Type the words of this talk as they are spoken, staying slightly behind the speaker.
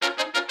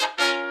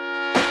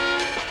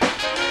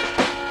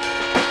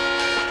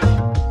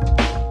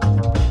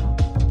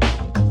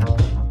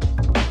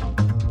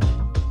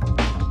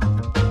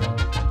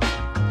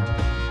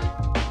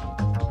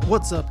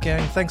What's up,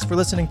 gang? Thanks for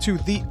listening to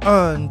the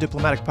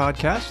Undiplomatic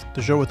Podcast,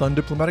 the show with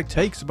undiplomatic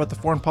takes about the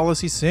foreign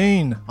policy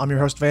scene. I'm your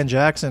host, Van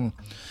Jackson.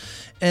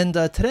 And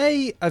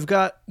today, I've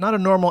got not a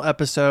normal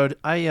episode.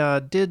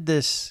 I did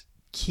this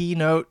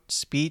keynote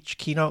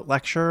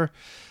lecture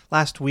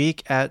last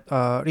week at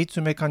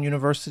Ritsumeikan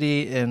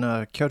University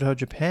in Kyoto,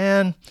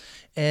 Japan.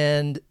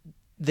 And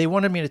they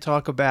wanted me to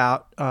talk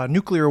about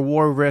nuclear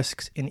war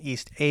risks in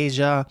East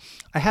Asia.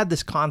 I had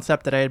this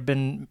concept that I had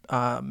been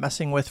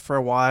messing with for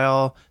a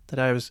while that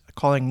I was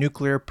calling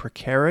nuclear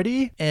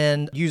precarity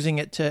and using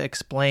it to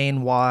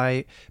explain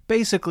why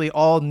basically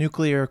all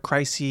nuclear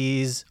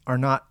crises are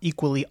not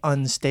equally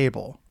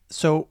unstable.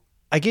 So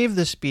I gave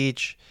this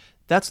speech.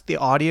 That's the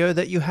audio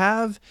that you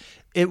have.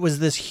 It was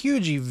this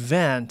huge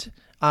event.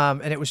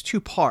 And it was two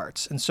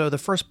parts. And so the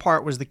first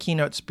part was the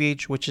keynote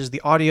speech, which is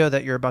the audio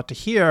that you're about to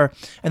hear.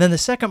 And then the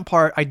second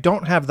part, I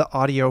don't have the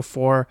audio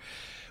for,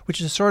 which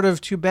is sort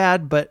of too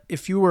bad. But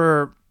if you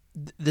were,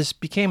 this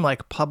became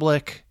like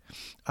public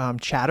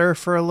chatter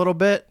for a little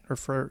bit, or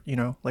for,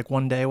 like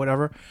one day,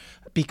 whatever,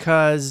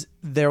 because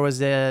there was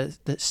the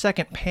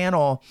second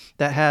panel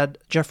that had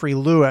Jeffrey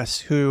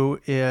Lewis, who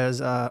is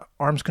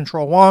arms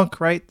control wonk,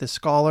 right? The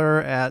scholar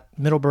at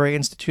Middlebury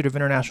Institute of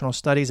International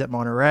Studies at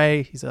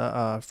Monterey. He's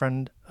a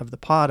friend of the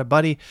pod, a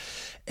buddy.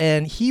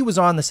 And he was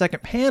on the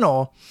second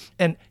panel,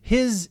 and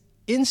his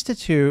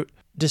institute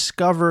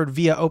discovered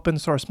via open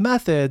source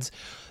methods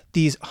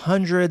these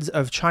hundreds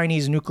of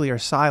Chinese nuclear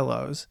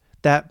silos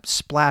that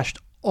splashed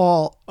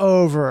all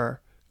over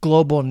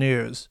global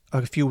news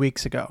a few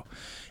weeks ago.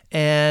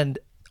 And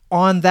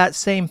on that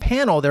same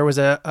panel, there was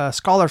a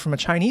scholar from a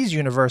Chinese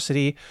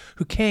university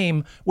who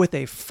came with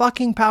a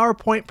fucking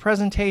PowerPoint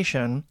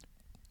presentation,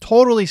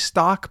 totally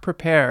stock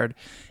prepared.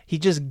 He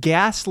just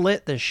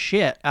gaslit the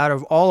shit out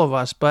of all of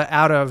us, but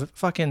out of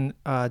fucking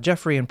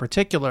Jeffrey in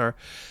particular,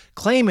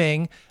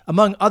 claiming,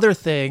 among other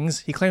things,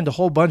 he claimed a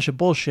whole bunch of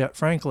bullshit,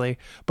 frankly,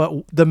 but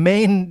the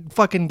main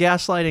fucking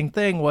gaslighting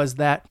thing was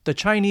that the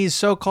Chinese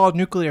so-called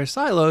nuclear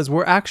silos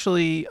were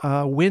actually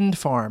wind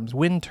farms,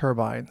 wind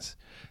turbines.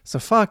 So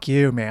fuck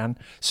you, man.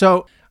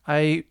 So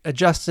I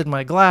adjusted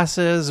my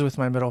glasses with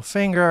my middle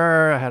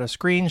finger. I had a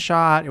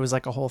screenshot. It was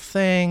like a whole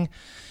thing.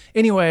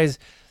 Anyways,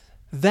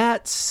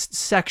 that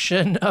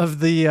section of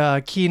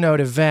the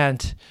keynote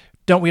event,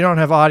 we don't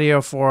have audio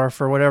for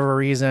whatever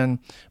reason,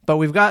 but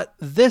we've got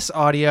this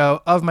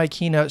audio of my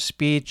keynote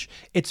speech.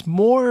 It's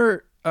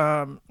more,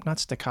 not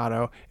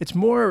staccato, it's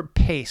more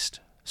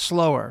paced,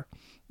 slower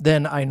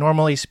than I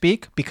normally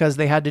speak because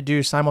they had to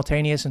do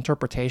simultaneous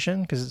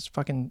interpretation because it's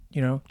fucking,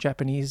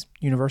 Japanese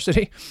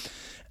university.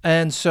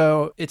 And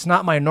so it's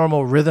not my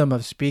normal rhythm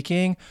of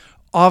speaking.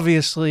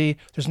 Obviously,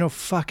 there's no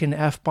fucking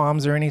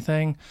F-bombs or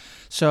anything.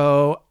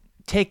 So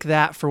take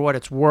that for what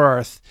it's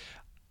worth.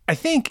 I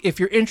think if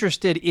you're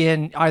interested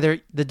in either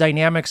the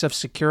dynamics of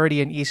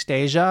security in East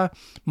Asia,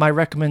 my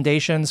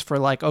recommendations for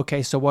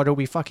okay, so what do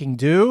we fucking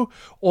do?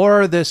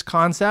 Or this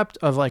concept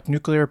of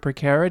nuclear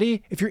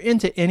precarity, if you're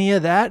into any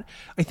of that,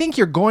 I think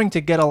you're going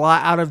to get a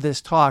lot out of this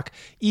talk,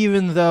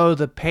 even though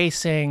the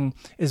pacing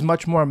is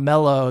much more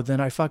mellow than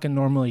I fucking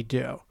normally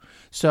do.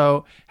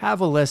 So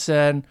have a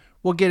listen.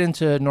 We'll get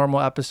into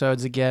normal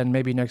episodes again,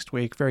 maybe next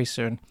week, very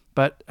soon.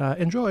 But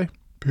enjoy.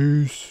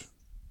 Peace.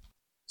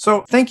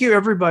 So thank you,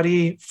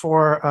 everybody,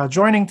 for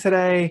joining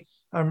today.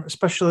 I'm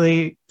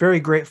especially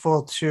very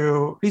grateful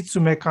to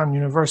Ritsumeikan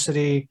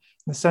University,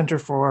 the Center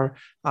for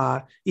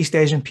East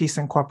Asian Peace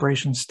and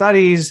Cooperation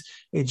Studies,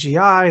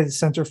 AGI, the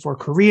Center for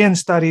Korean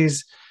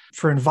Studies,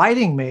 for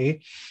inviting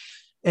me.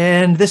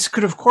 And this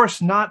could, of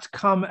course, not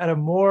come at a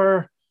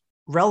more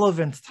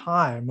relevant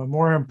time, a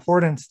more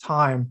important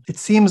time. It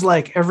seems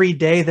like every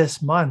day this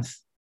month,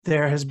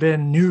 there has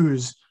been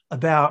news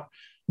about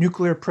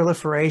nuclear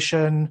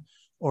proliferation,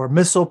 or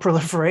missile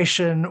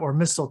proliferation, or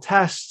missile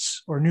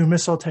tests, or new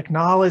missile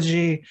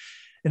technology.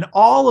 And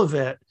all of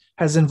it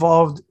has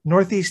involved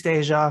Northeast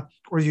Asia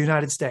or the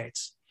United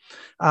States.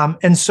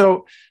 And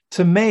so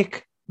to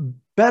make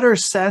better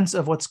sense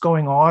of what's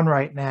going on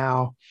right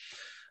now,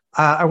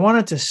 I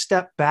wanted to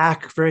step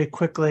back very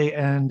quickly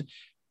and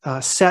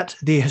set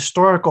the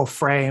historical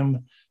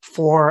frame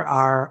for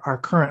our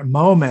current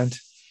moment.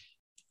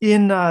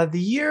 In the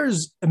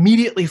years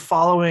immediately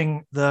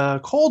following the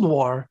Cold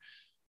War,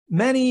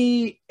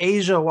 many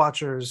Asia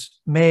watchers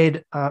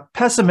made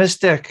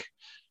pessimistic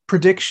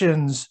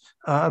predictions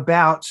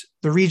about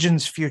the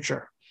region's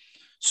future.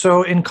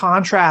 So in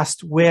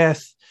contrast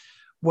with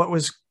what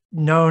was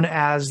known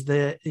as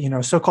the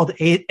so-called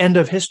end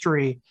of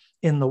history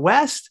in the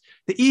West,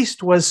 the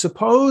East was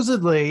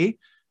supposedly,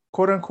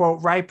 quote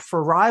unquote, ripe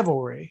for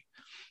rivalry.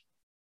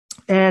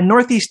 And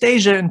Northeast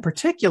Asia in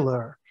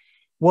particular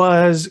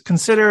was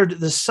considered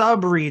the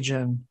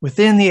sub-region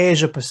within the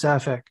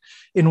Asia-Pacific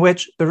in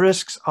which the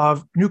risks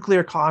of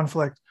nuclear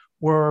conflict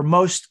were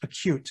most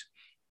acute.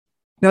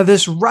 Now,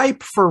 this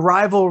ripe for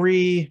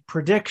rivalry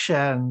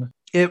prediction,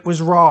 it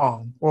was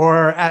wrong,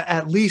 or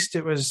at least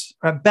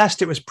at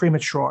best, it was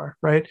premature,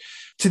 right?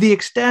 To the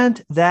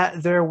extent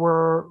that there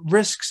were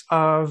risks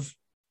of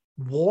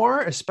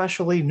war,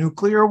 especially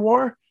nuclear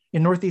war,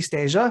 in Northeast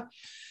Asia,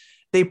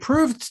 they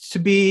proved to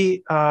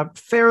be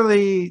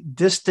fairly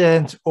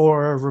distant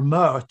or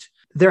remote.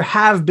 There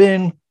have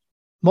been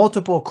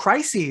multiple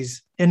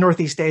crises in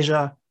Northeast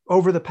Asia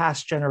over the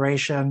past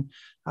generation.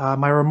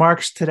 My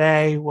remarks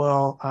today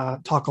will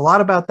talk a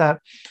lot about that,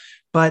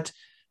 but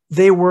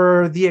they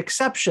were the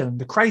exception.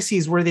 The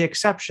crises were the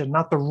exception,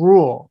 not the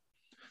rule.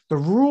 The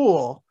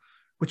rule,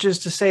 which is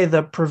to say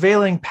the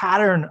prevailing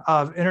pattern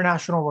of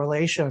international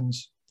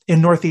relations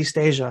in Northeast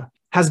Asia,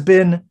 has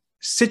been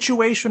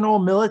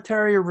situational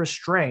military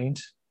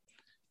restraint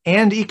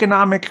and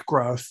economic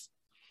growth,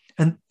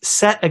 and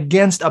set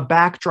against a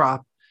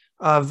backdrop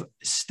of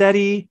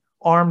steady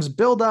arms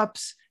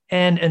buildups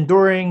and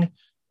enduring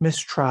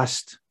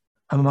mistrust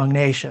among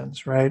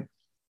nations, right?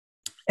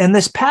 And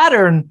this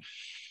pattern,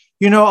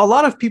 a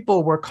lot of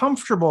people were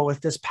comfortable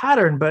with this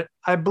pattern, but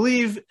I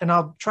believe, and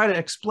I'll try to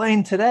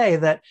explain today,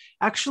 that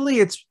actually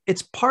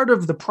it's part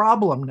of the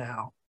problem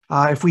now.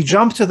 If we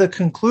jump to the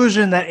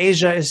conclusion that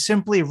Asia is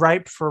simply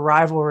ripe for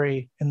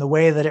rivalry in the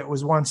way that it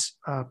was once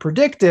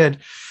predicted,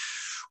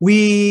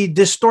 we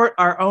distort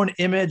our own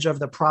image of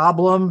the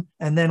problem,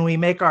 and then we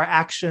make our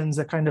actions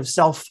a kind of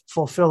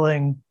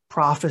self-fulfilling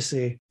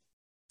prophecy.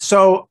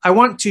 So I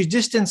want to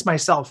distance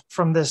myself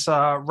from this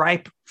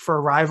ripe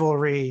for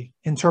rivalry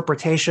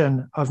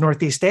interpretation of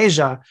Northeast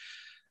Asia.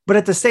 But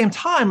at the same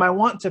time, I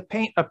want to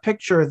paint a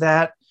picture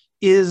that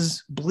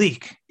is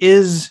bleak,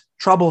 is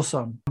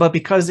troublesome. But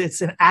because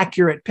it's an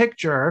accurate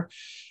picture,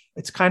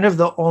 it's kind of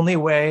the only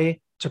way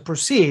to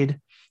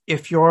proceed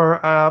if you're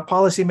a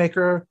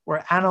policymaker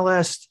or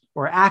analyst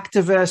or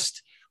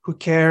activist who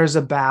cares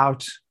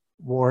about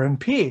war and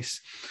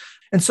peace.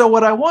 And so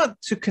what I want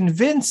to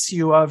convince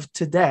you of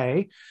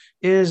today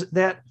is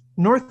that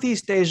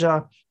Northeast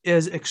Asia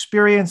is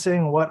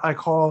experiencing what I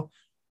call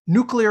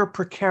nuclear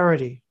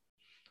precarity,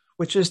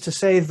 which is to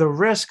say the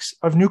risks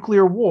of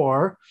nuclear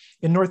war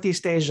in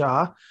Northeast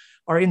Asia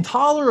are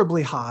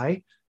intolerably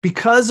high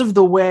because of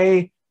the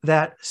way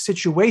that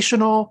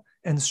situational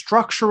and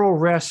structural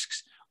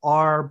risks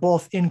are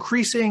both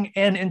increasing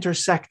and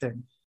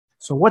intersecting.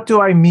 So what do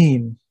I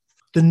mean?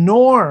 The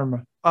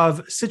norm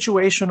of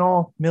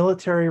situational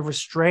military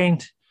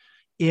restraint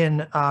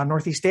in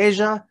Northeast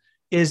Asia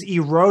is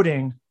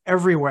eroding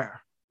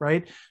everywhere,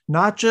 right?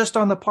 Not just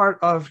on the part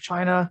of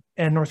China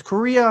and North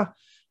Korea,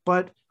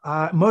 but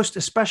most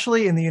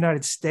especially in the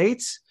United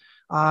States,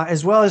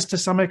 as well as to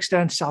some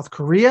extent South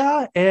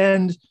Korea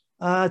and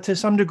to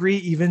some degree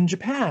even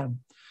Japan,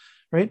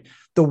 right?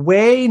 The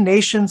way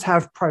nations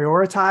have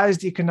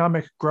prioritized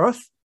economic growth,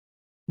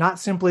 not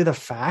simply the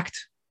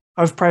fact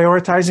of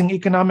prioritizing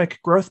economic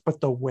growth,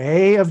 but the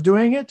way of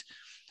doing it,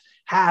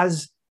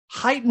 has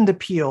heightened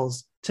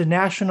appeals to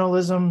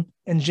nationalism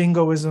and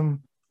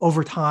jingoism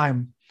over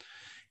time.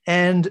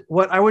 And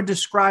what I would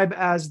describe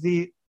as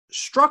the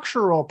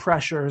structural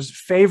pressures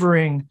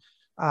favoring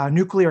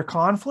nuclear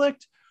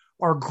conflict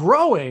are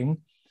growing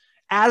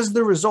as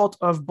the result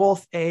of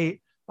both a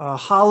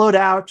hollowed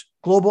out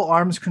global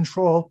arms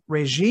control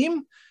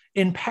regime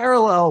in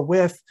parallel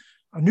with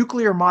a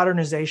nuclear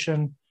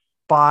modernization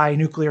by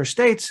nuclear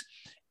states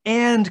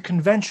and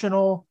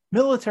conventional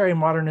military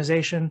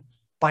modernization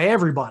by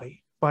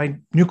everybody, by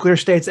nuclear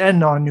states and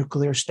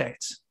non-nuclear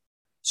states.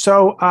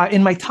 So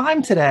in my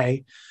time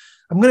today,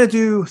 I'm going to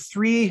do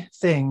three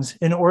things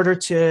in order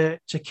to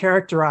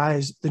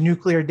characterize the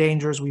nuclear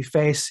dangers we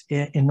face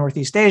in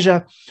Northeast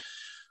Asia.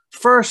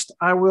 First,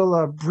 I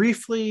will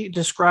briefly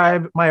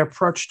describe my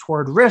approach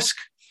toward risk,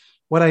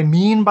 what I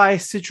mean by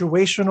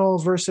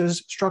situational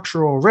versus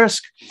structural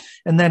risk,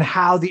 and then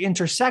how the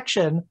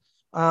intersection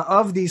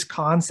of these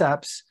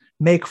concepts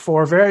make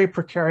for very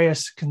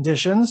precarious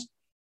conditions.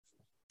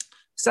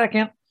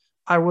 Second,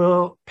 I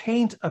will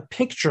paint a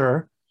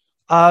picture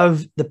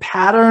of the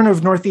pattern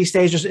of Northeast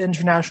Asia's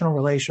international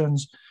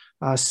relations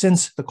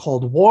since the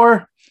Cold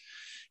War.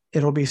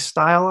 It'll be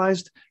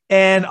stylized,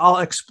 and I'll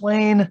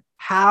explain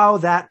how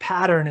that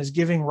pattern is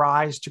giving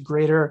rise to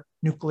greater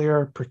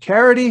nuclear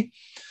precarity.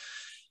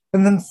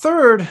 And then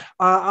third,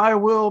 I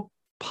will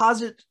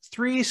posit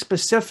three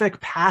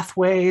specific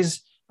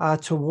pathways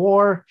to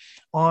war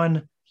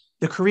on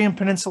the Korean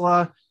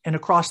Peninsula and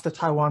across the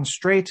Taiwan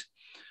Strait.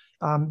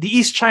 The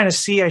East China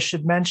Sea, I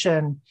should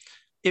mention,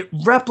 it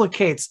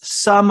replicates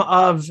some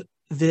of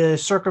the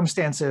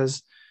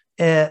circumstances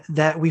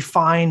that we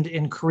find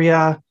in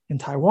Korea and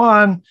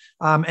Taiwan,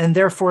 and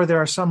therefore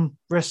there are some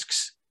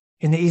risks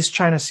in the East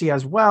China Sea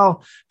as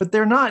well, but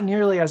they're not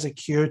nearly as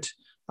acute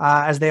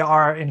as they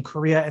are in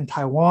Korea and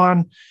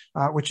Taiwan,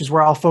 which is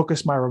where I'll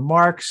focus my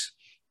remarks.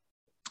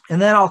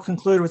 And then I'll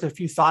conclude with a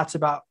few thoughts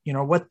about,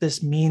 what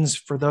this means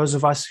for those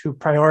of us who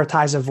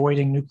prioritize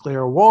avoiding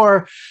nuclear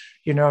war,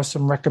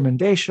 some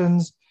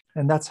recommendations,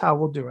 and that's how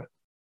we'll do it.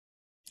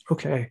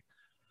 Okay.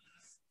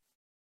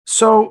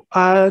 So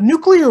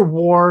nuclear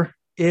war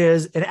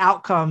is an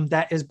outcome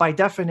that is by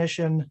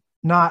definition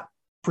not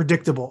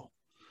predictable.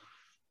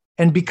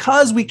 And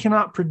because we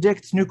cannot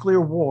predict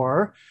nuclear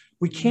war,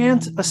 we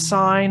can't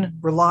assign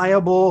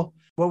reliable,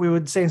 what we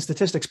would say in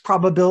statistics,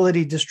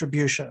 probability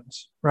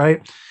distributions,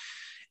 right?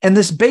 And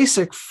this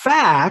basic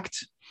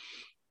fact,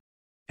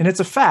 and it's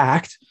a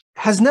fact,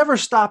 has never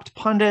stopped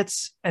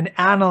pundits and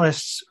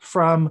analysts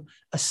from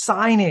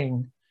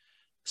assigning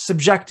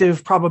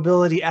subjective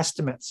probability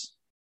estimates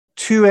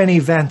to an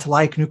event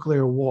like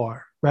nuclear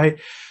war, right?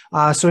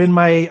 So in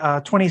my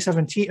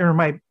 2017 or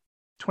my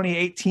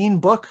 2018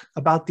 book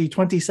about the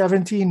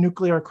 2017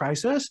 nuclear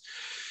crisis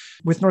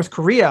with North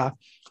Korea,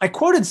 I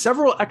quoted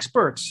several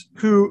experts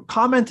who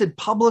commented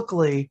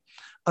publicly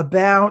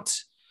about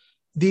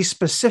the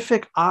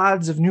specific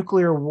odds of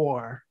nuclear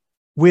war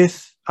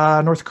with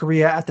North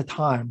Korea at the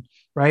time,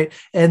 right?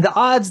 And the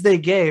odds they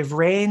gave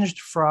ranged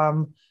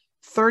from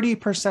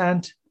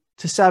 30%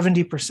 to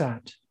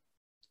 70%.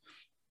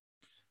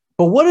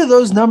 But what do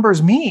those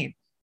numbers mean?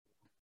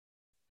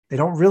 They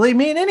don't really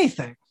mean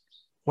anything.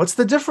 What's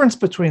the difference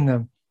between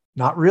them?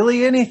 Not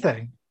really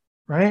anything,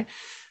 right?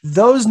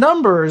 Those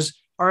numbers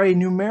are a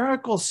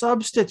numerical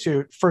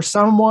substitute for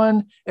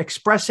someone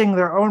expressing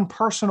their own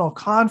personal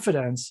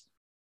confidence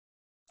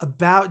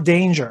about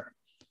danger.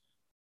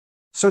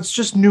 So it's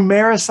just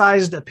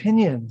numericized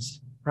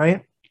opinions,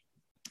 right?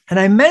 And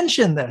I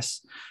mention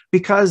this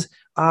because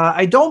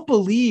I don't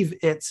believe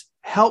it's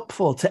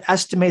helpful to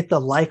estimate the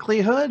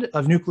likelihood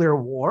of nuclear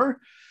war,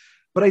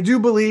 but I do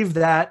believe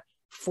that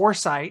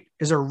foresight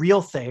is a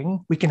real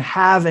thing. We can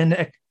have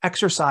and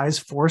exercise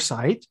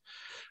foresight.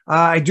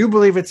 I do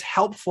believe it's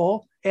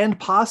helpful and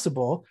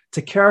possible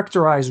to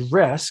characterize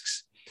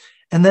risks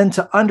and then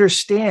to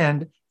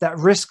understand that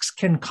risks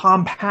can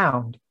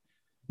compound,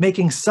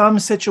 making some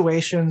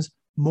situations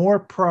more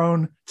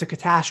prone to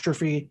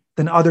catastrophe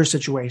than other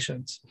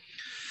situations.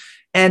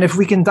 And if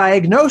we can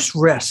diagnose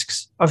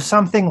risks of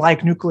something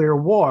like nuclear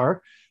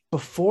war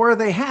before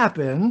they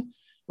happen,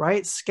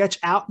 right, sketch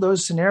out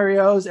those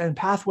scenarios and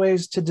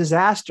pathways to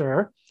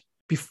disaster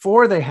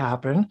before they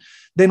happen,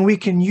 then we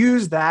can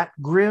use that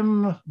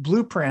grim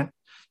blueprint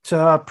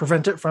to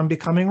prevent it from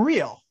becoming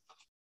real.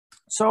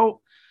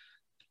 So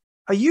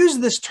I use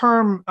this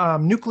term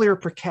nuclear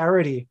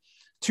precarity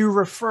to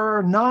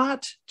refer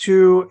not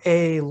to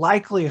a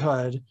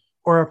likelihood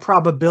or a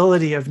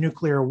probability of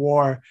nuclear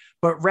war,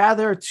 but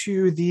rather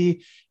to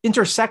the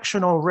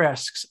intersectional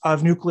risks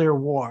of nuclear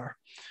war,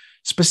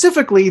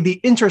 specifically the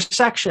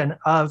intersection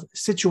of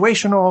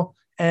situational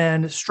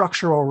and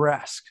structural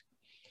risk.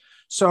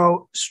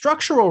 So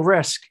structural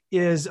risk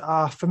is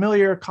a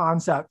familiar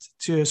concept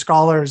to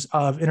scholars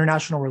of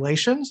international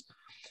relations.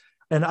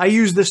 And I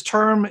use this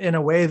term in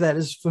a way that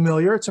is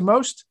familiar to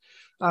most.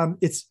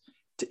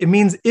 It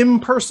means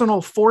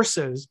impersonal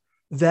forces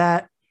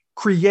that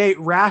create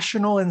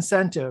rational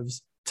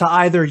incentives to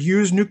either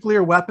use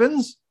nuclear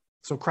weapons,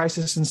 so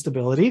crisis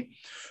instability,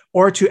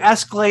 or to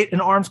escalate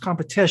an arms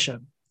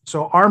competition,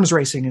 so arms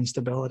racing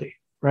instability,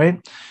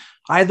 right?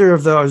 Either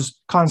of those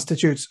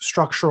constitutes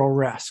structural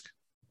risk.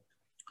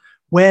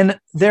 When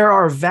there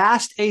are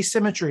vast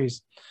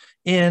asymmetries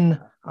in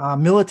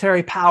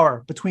military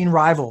power between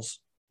rivals,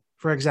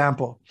 for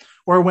example,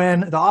 or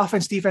when the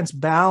offense-defense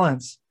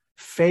balance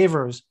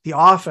favors the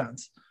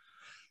offense,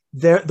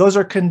 those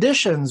are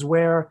conditions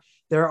where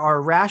there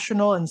are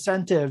rational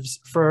incentives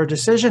for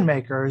decision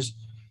makers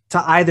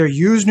to either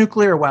use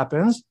nuclear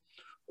weapons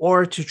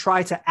or to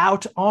try to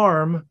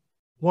outarm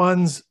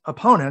one's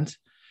opponent,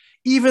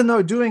 even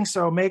though doing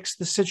so makes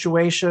the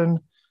situation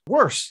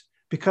worse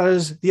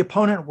because the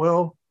opponent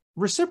will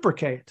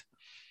reciprocate.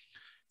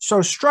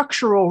 So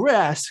structural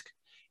risk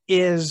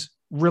is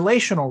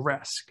relational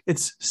risk.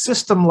 It's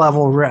system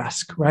level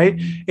risk, right?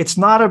 It's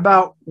not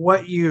about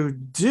what you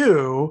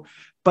do,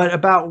 but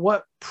about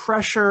what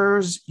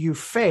pressures you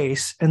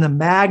face and the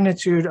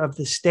magnitude of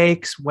the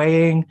stakes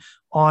weighing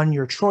on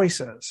your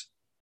choices.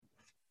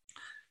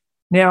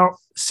 Now,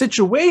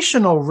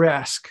 situational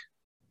risk,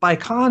 by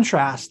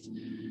contrast,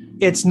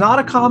 it's not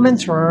a common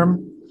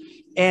term,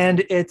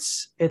 and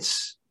it's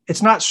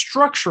not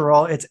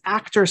structural, it's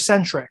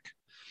actor-centric.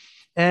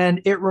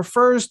 And it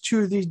refers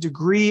to the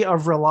degree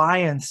of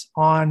reliance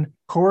on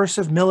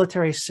coercive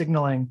military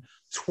signaling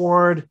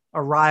toward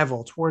a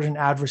rival, toward an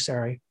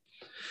adversary.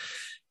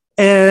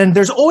 And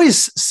there's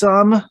always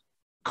some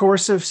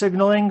coercive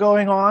signaling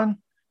going on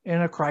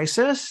in a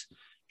crisis.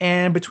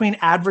 And between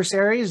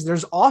adversaries,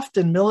 there's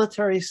often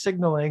military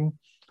signaling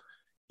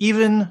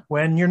even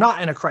when you're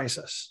not in a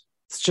crisis.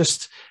 It's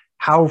just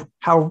how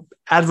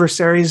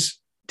adversaries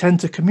tend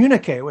to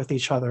communicate with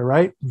each other,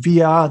 right?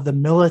 Via the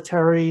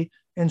military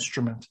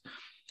instrument.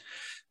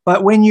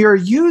 But when you're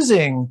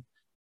using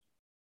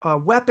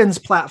weapons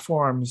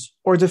platforms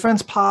or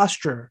defense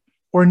posture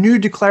or new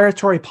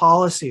declaratory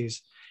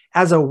policies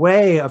as a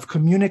way of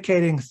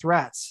communicating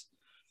threats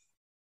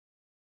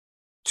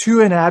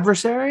to an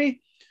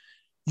adversary,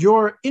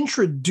 you're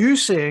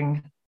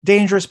introducing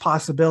dangerous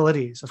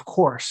possibilities, of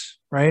course,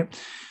 right?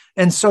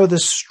 And so the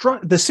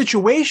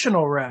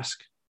situational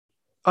risk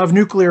of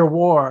nuclear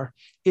war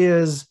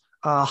is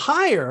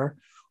higher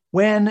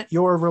when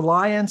your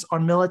reliance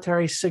on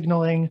military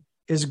signaling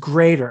is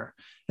greater.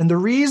 And the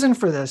reason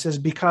for this is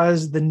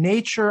because the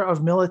nature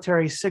of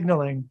military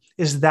signaling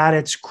is that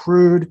it's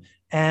crude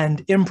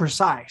and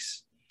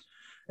imprecise.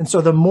 And so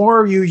the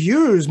more you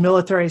use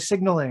military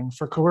signaling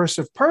for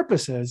coercive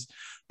purposes,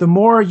 the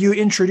more you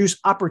introduce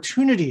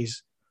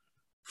opportunities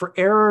for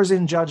errors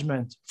in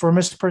judgment, for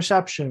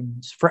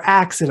misperceptions, for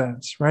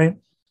accidents, right?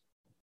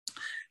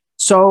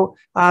 So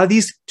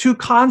these two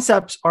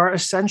concepts are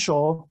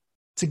essential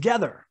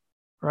together,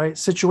 right?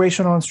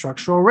 Situational and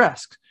structural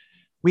risk.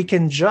 We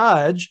can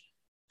judge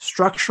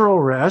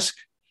structural risk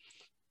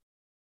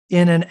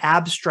in an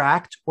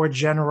abstract or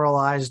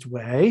generalized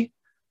way.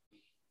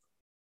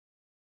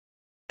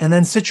 And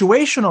then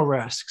situational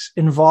risks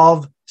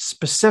involve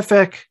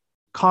specific,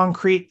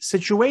 concrete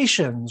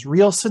situations,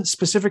 real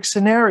specific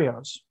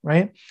scenarios,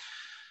 right?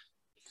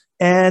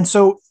 And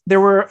so there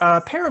were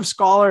a pair of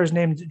scholars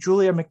named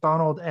Julia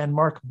McDonald and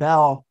Mark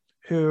Bell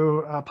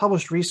who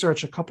published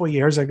research a couple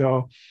years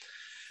ago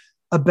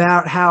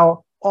about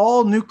how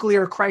all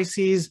nuclear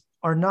crises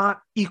are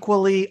not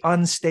equally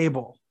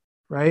unstable,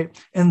 right?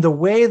 And the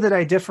way that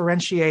I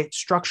differentiate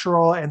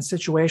structural and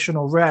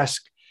situational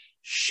risk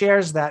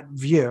shares that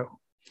view.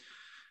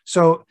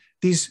 So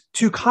these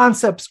two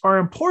concepts are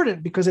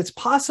important because it's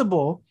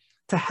possible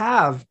to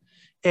have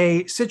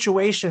a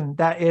situation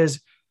that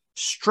is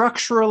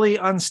structurally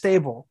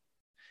unstable,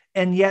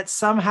 and yet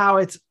somehow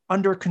it's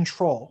under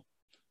control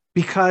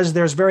because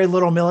there's very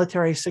little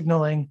military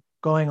signaling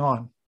going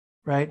on,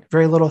 right?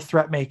 Very little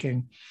threat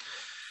making.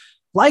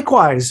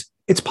 Likewise,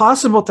 it's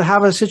possible to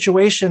have a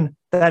situation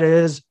that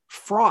is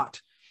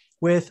fraught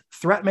with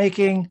threat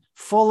making,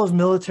 full of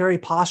military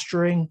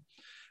posturing,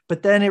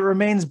 but then it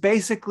remains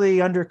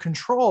basically under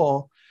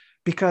control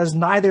because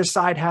neither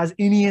side has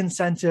any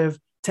incentive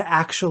to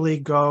actually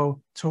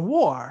go to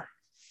war.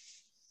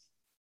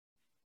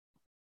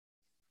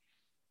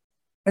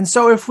 And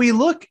so if we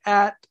look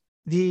at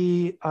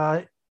the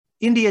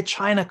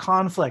India-China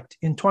conflict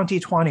in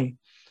 2020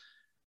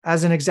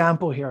 as an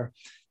example here,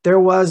 there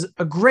was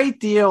a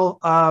great deal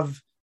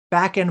of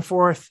back and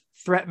forth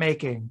threat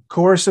making,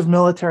 coercive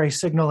military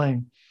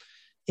signaling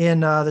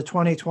in the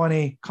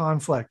 2020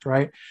 conflict,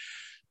 right?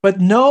 But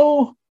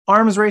no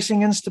arms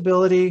racing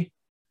instability,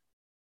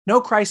 no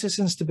crisis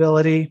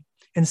instability,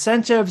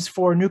 incentives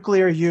for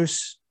nuclear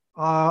use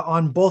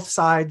on both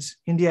sides,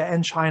 India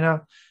and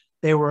China,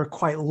 they were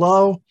quite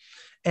low.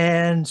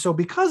 And so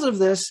because of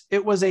this,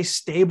 it was a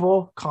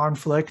stable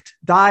conflict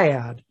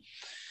dyad.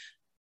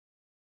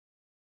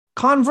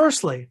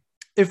 Conversely,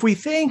 if we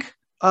think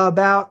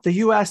about the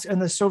US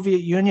and the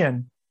Soviet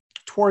Union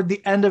toward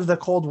the end of the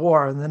Cold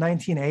War in the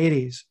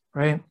 1980s,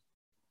 right?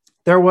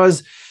 There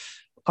was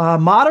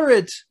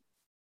moderate,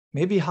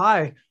 maybe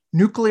high,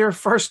 nuclear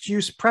first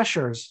use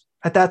pressures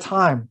at that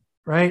time,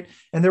 right?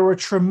 And there were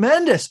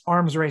tremendous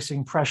arms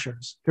racing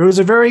pressures. There was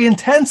a very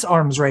intense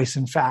arms race,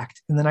 in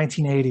fact, in the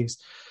 1980s.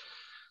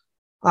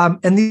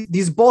 And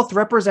these both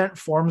represent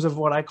forms of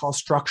what I call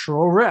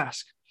structural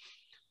risk.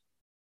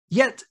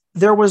 Yet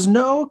there was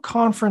no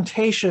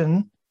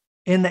confrontation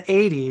in the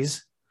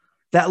 80s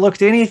that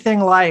looked anything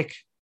like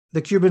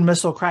the Cuban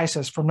Missile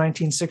Crisis from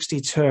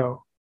 1962,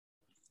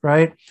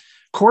 right?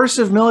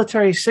 Coercive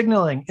military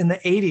signaling in the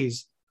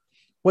 80s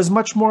was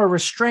much more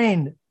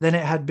restrained than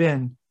it had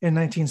been in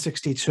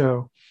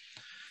 1962.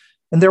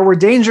 And there were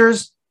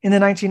dangers in the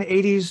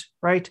 1980s,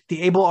 right?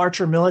 The Able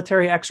Archer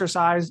military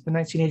exercise in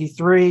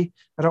 1983.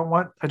 I don't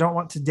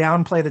want to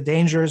downplay the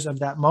dangers of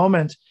that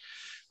moment.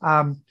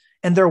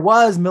 And there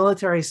was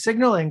military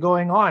signaling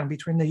going on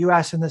between the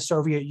US and the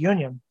Soviet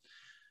Union,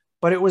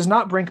 but it was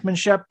not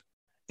brinkmanship.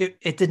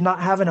 It did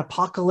not have an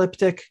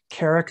apocalyptic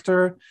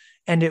character,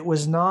 and it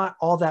was not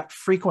all that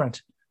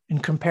frequent in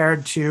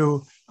compared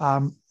to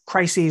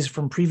crises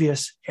from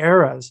previous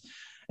eras.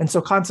 And so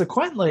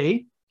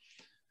consequently,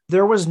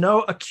 there was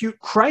no acute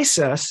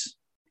crisis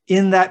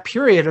in that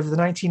period of the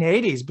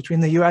 1980s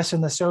between the US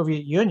and the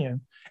Soviet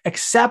Union,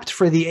 except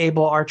for the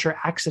Able Archer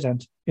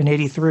accident in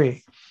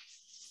 83.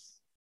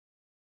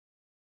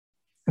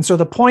 And so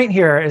the point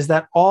here is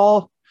that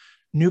all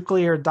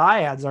nuclear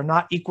dyads are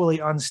not equally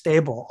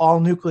unstable. All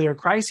nuclear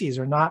crises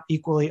are not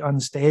equally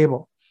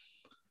unstable.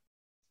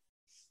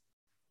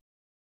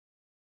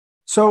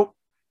 So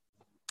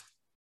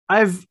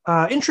I've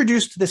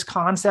introduced this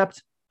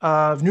concept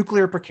of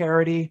nuclear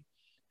precarity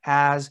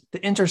as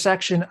the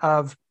intersection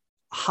of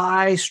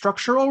high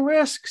structural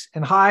risks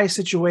and high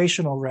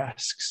situational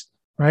risks,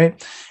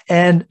 right?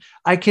 And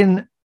I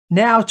can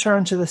now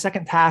turn to the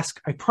second task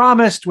I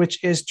promised,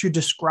 which is to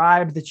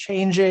describe the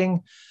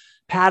changing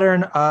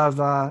pattern of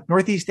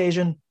Northeast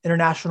Asian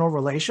international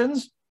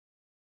relations.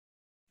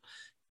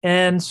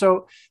 And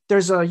so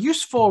there's a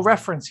useful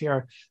reference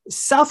here.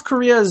 South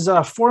Korea's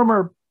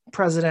former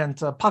president,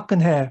 Park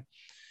Geun-hye,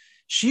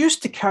 she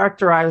used to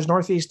characterize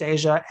Northeast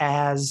Asia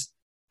as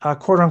a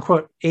quote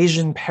unquote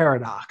Asian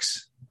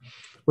paradox,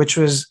 which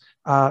was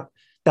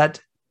that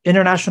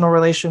international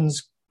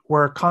relations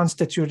were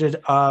constituted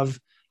of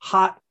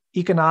hot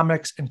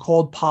economics and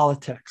cold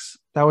politics.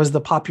 That was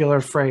the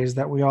popular phrase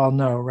that we all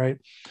know, right?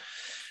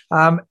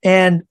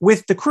 And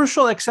with the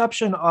crucial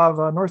exception of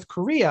North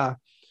Korea,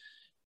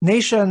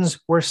 nations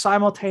were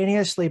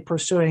simultaneously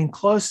pursuing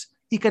close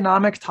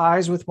economic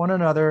ties with one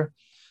another,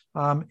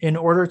 in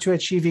order to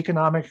achieve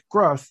economic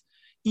growth,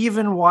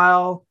 even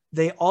while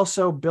they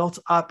also built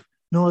up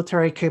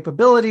military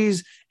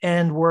capabilities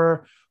and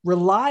were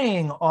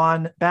relying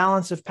on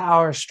balance of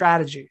power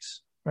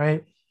strategies,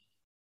 right?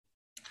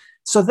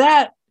 So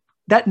that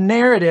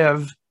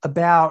narrative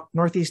about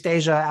Northeast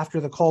Asia after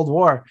the Cold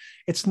War,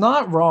 it's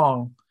not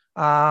wrong.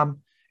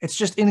 It's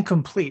just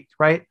incomplete,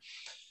 right?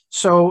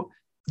 So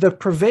the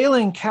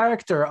prevailing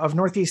character of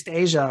Northeast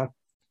Asia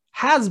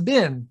has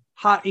been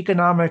hot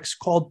economics,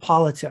 cold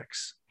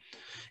politics.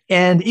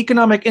 And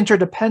economic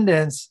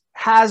interdependence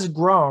has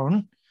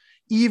grown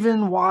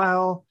even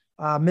while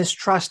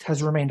mistrust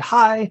has remained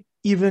high,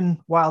 even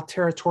while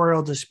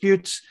territorial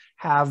disputes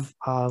have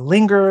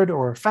lingered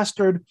or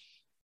festered.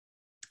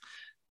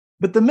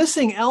 But the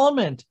missing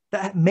element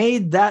that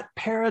made that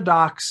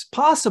paradox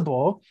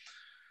possible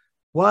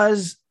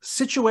was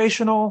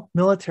situational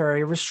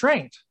military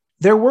restraint.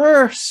 There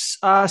were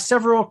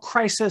several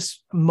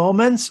crisis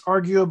moments,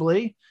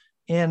 arguably,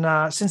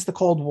 since the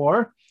Cold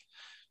War.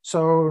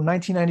 So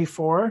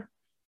 1994,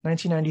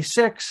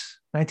 1996,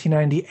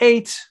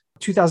 1998,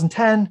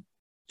 2010,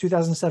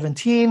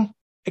 2017.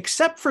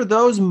 Except for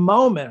those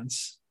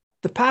moments,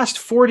 the past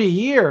 40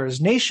 years,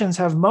 nations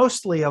have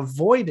mostly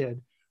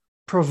avoided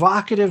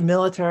provocative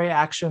military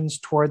actions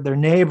toward their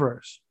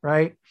neighbors,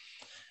 right?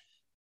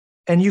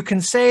 And you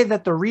can say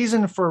that the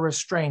reason for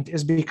restraint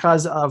is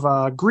because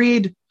of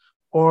greed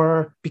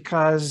or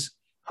because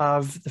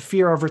of the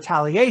fear of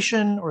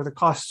retaliation or the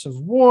costs of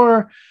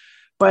war,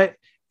 but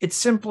it's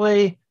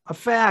simply a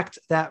fact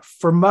that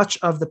for much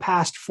of the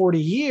past 40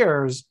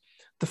 years,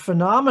 the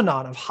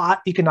phenomenon of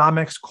hot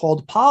economics,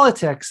 cold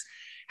politics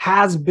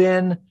has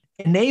been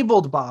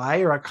enabled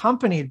by or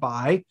accompanied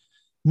by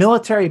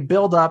military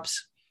buildups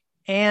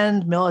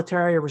and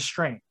military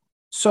restraint.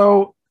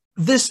 So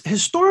this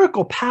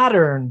historical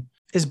pattern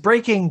is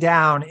breaking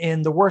down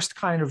in the worst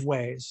kind of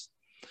ways.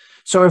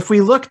 So if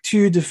we look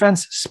to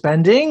defense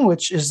spending,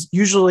 which is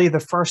usually the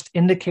first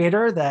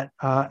indicator that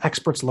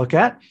experts look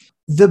at,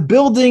 the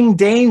building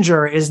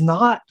danger is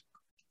not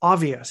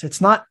obvious.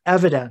 It's not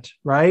evident,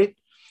 right?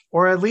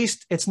 Or at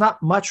least it's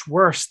not much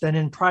worse than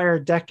in prior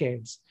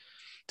decades.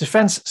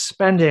 Defense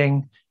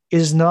spending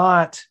is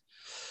not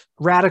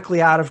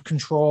radically out of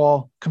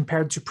control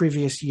compared to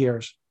previous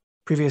years,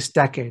 previous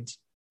decades.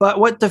 But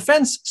what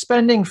defense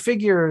spending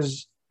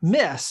figures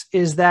miss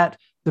is that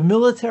the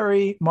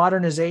military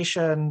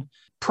modernization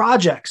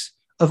projects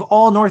of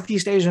all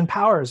Northeast Asian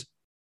powers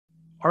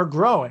are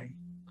growing.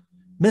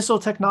 Missile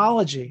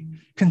technology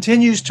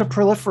continues to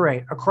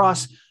proliferate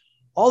across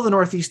all the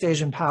Northeast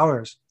Asian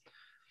powers.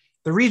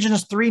 The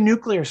region's 3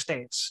 nuclear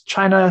states,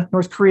 China,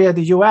 North Korea,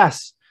 the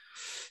US,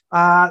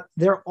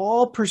 they're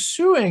all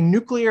pursuing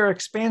nuclear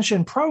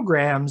expansion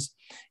programs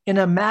in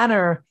a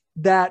manner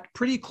that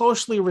pretty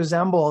closely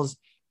resembles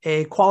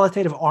a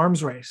qualitative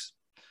arms race.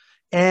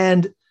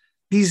 And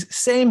these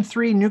same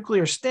 3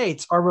 nuclear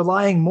states are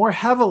relying more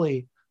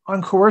heavily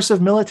on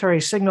coercive military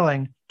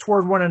signaling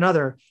toward one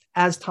another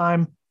as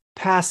time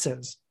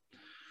passes.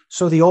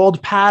 So the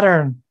old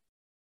pattern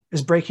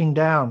is breaking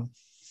down.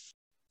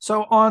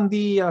 So on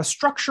the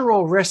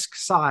structural risk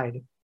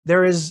side,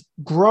 there is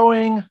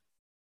growing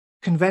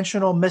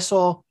conventional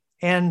missile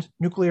and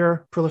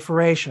nuclear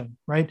proliferation,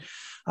 right?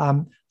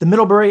 The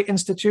Middlebury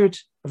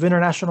Institute of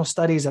International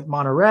Studies at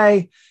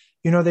Monterey,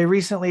 they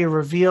recently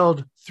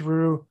revealed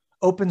through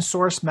open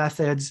source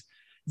methods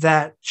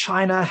that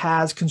China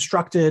has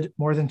constructed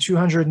more than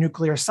 200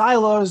 nuclear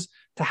silos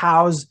to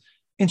house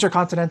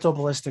intercontinental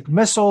ballistic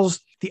missiles.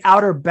 The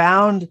outer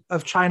bound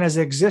of China's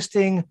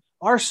existing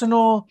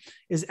arsenal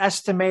is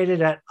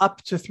estimated at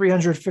up to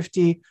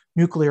 350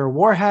 nuclear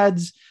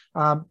warheads.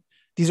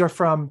 These are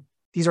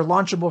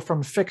launchable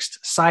from fixed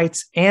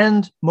sites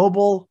and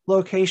mobile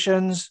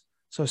locations,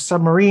 so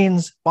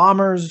submarines,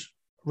 bombers,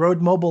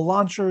 road mobile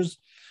launchers.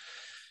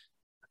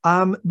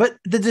 But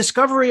the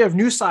discovery of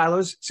new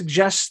silos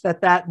suggests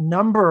that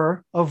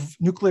number of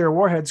nuclear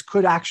warheads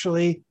could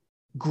actually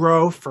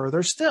grow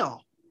further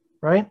still,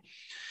 right?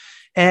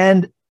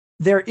 And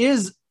there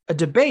is a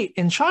debate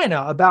in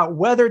China about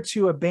whether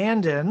to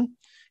abandon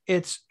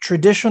its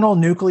traditional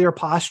nuclear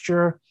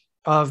posture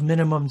of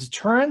minimum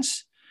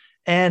deterrence,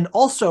 and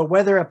also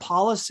whether a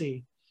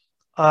policy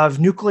of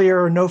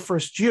nuclear no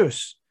first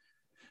use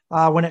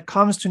when it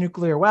comes to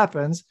nuclear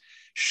weapons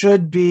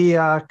should be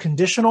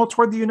conditional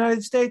toward the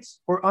United States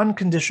or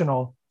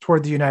unconditional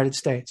toward the United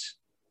States,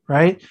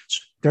 right?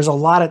 There's a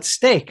lot at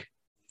stake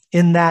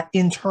in that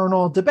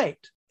internal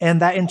debate.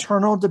 And that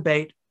internal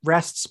debate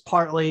rests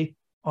partly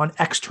on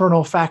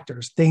external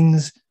factors,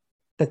 things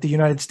that the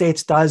United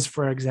States does,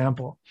 for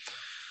example.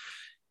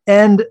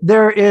 And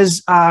there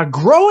is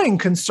growing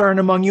concern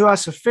among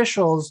US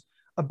officials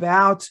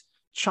about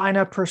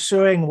China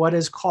pursuing what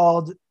is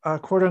called,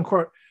 quote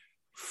unquote,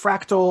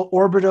 fractal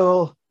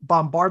orbital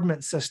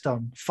bombardment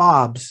system,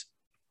 FOBS,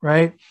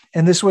 right?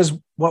 And this was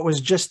what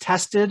was just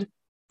tested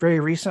very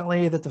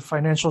recently that the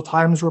Financial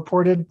Times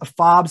reported, a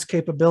FOBS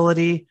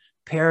capability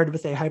paired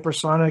with a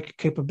hypersonic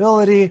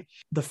capability.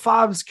 The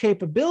FOBS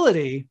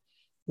capability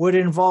would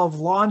involve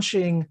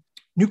launching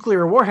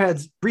nuclear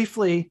warheads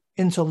briefly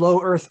into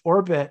low Earth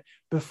orbit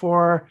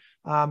before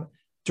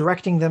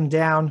directing them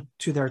down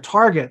to their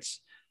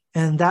targets.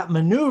 And that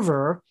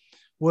maneuver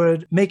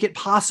would make it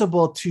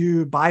possible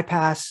to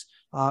bypass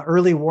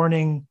early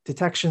warning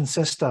detection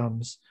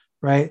systems,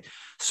 right?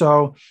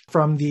 So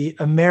from the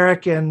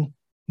American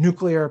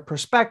nuclear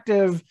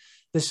perspective,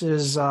 this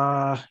is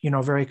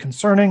very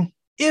concerning.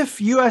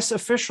 If U.S.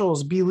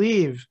 officials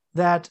believe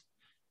that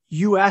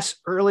U.S.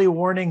 early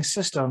warning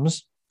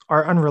systems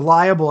are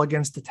unreliable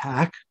against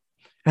attack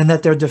and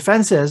that their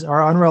defenses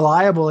are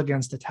unreliable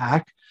against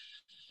attack,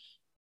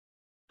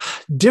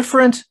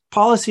 different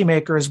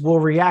policymakers will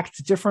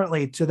react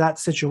differently to that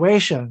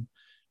situation,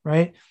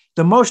 right?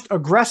 The most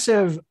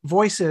aggressive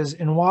voices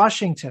in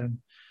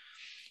Washington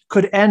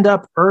could end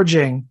up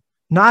urging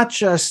not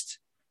just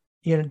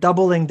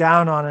doubling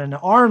down on an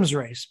arms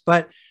race,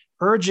 but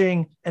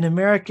urging an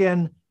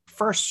American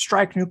first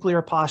strike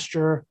nuclear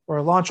posture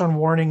or launch on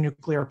warning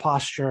nuclear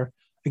posture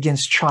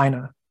against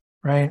China,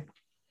 right?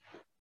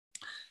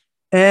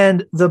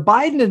 And the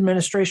Biden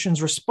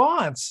administration's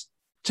response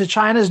to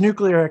China's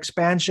nuclear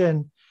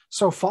expansion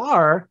so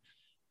far,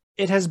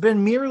 it has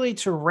been merely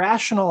to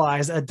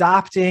rationalize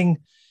adopting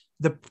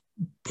the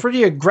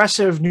pretty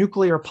aggressive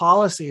nuclear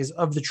policies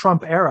of the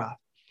Trump era.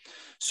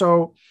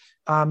 So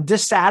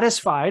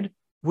dissatisfied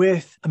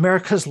with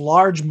America's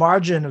large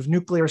margin of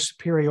nuclear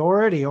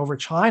superiority over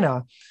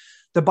China,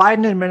 the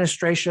Biden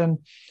administration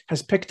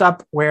has picked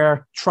up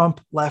where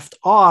Trump left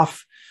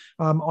off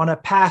on a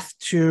path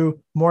to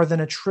more than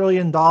 $1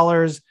 trillion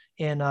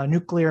in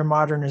nuclear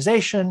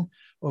modernization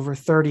over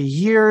 30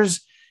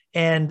 years.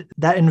 And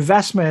that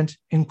investment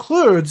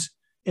includes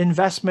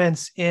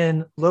investments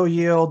in low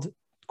yield,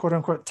 quote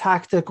unquote,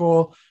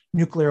 tactical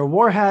nuclear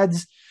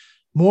warheads,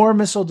 more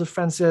missile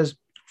defenses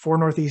for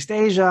Northeast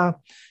Asia,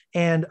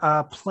 and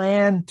a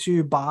plan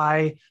to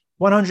buy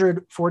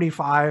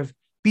 145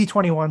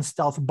 B-21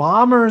 stealth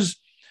bombers,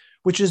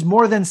 which is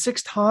more than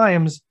 6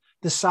 times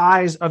the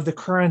size of the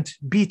current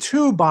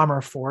B-2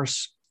 bomber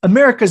force.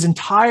 America's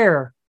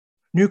entire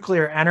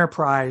nuclear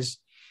enterprise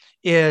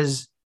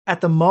is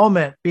at the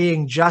moment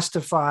being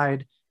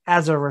justified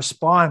as a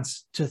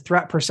response to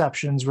threat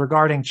perceptions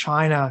regarding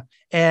China.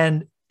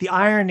 And the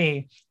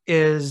irony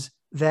is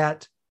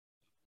that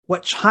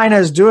what China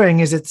is doing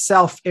is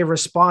itself a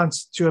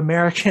response to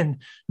American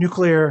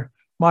nuclear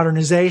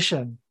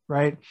modernization,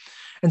 right?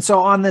 And so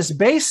on this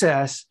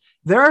basis,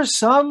 there are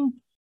some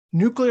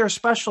nuclear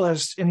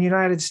specialists in the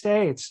United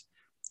States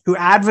who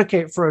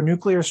advocate for a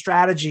nuclear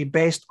strategy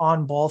based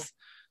on both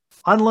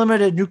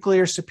unlimited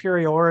nuclear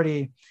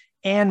superiority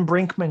and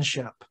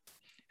brinkmanship.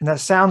 And that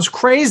sounds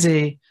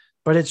crazy,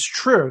 but it's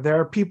true. There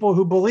are people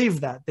who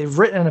believe that. They've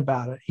written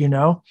about it,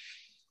 Now,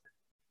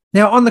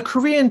 on the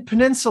Korean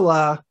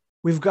Peninsula,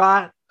 we've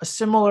got a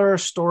similar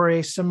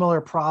story, similar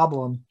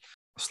problem,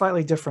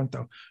 slightly different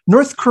though.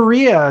 North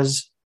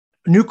Korea's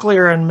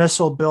nuclear and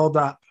missile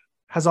buildup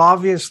has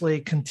obviously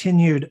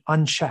continued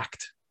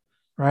unchecked,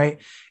 right?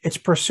 It's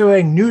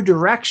pursuing new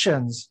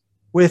directions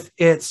with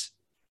its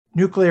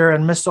nuclear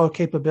and missile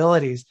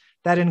capabilities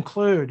that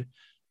include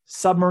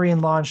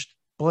submarine-launched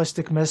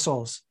ballistic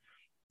missiles,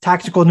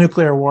 tactical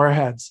nuclear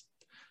warheads,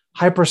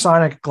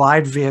 hypersonic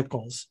glide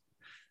vehicles,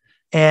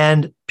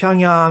 and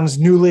Pyongyang's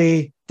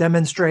newly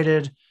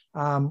demonstrated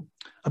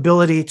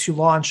ability to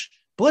launch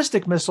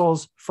ballistic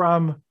missiles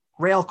from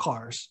rail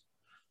cars,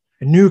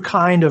 a new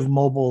kind of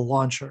mobile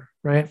launcher,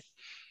 right?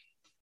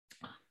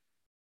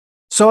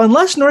 So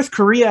unless North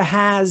Korea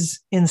has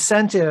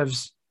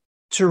incentives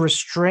to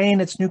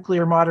restrain its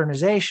nuclear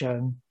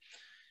modernization,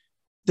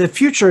 the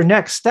future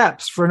next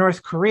steps for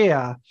North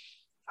Korea,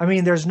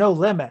 there's no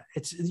limit.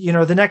 It's,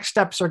 the next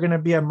steps are going to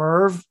be a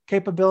MIRV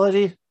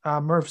capability,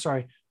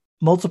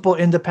 multiple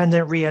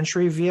independent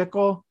reentry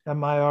vehicle,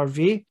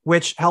 MIRV,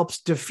 which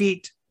helps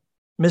defeat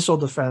missile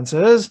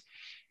defenses.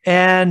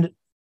 And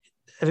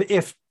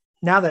if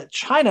now that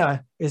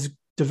China is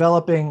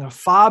developing a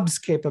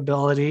FOBS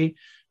capability,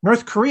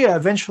 North Korea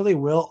eventually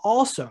will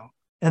also.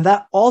 And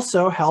that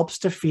also helps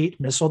defeat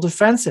missile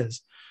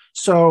defenses.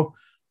 So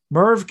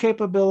MIRV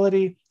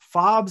capability,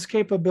 FOBS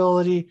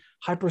capability,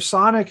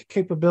 hypersonic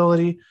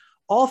capability,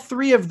 all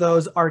 3 of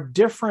those are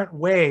different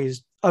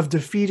ways of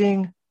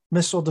defeating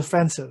missile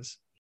defenses.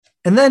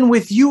 And then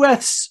with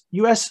US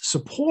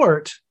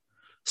support,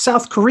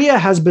 South Korea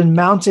has been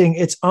mounting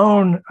its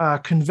own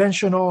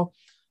conventional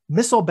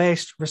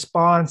missile-based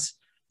response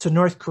to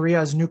North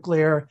Korea's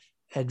nuclear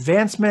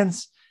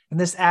advancements. And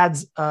this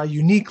adds a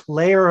unique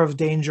layer of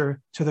danger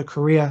to the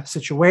Korea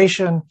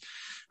situation.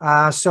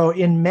 So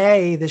in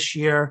May this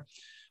year,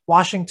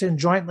 Washington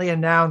jointly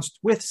announced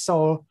with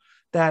Seoul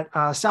that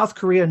South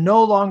Korea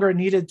no longer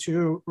needed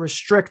to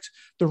restrict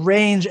the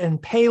range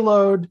and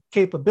payload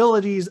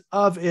capabilities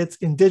of its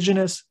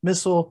indigenous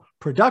missile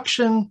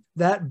production.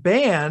 That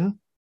ban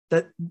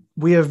that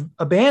we have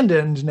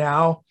abandoned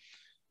now,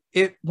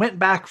 it went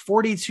back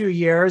 42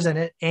 years and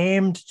it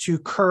aimed to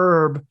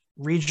curb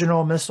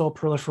regional missile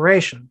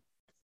proliferation.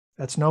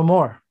 That's no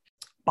more.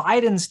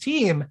 Biden's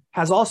team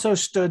has also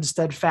stood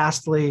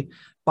steadfastly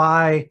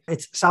by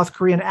its South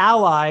Korean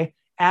ally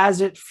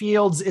as it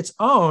fields its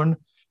own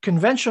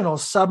conventional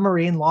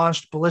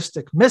submarine-launched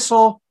ballistic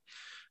missile.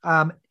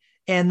 And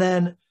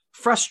then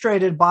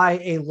frustrated by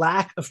a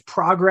lack of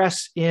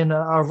progress in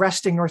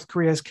arresting North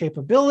Korea's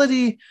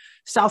capability,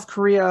 South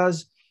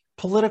Korea's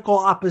political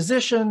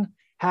opposition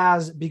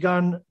has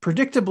begun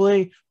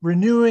predictably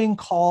renewing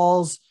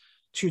calls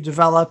to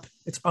develop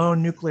its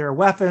own nuclear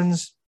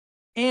weapons.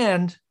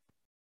 And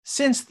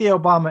since the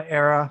Obama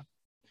era,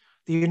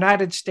 the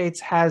United States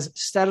has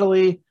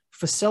steadily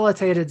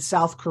facilitated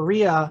South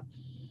Korea,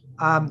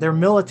 their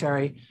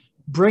military,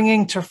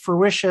 bringing to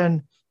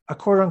fruition a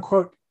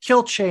quote-unquote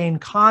kill chain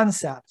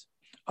concept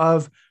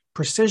of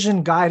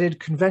precision-guided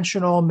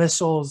conventional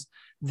missiles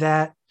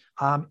that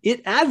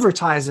it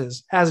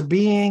advertises as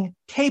being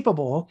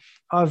capable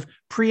of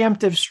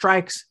preemptive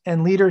strikes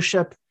and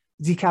leadership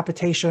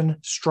decapitation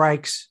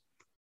strikes,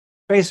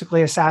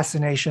 basically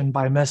assassination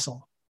by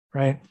missile,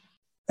 right?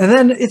 And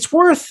then it's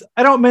worth,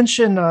 I don't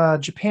mention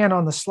Japan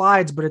on the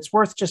slides, but it's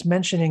worth just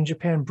mentioning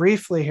Japan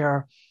briefly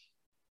here.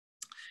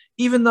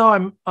 Even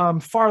though I'm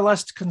far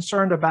less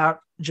concerned about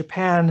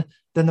Japan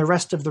than the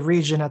rest of the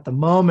region at the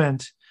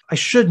moment, I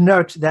should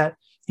note that,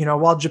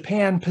 while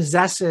Japan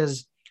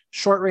possesses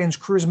short-range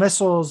cruise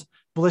missiles,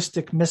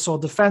 ballistic missile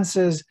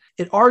defenses,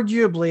 it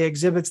arguably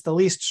exhibits the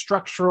least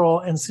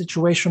structural and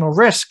situational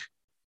risk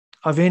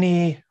of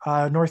any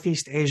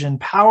Northeast Asian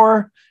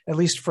power, at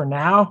least for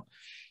now.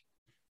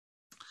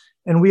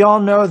 And we all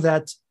know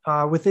that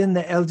within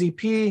the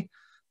LDP,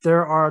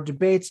 there are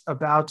debates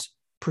about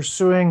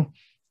pursuing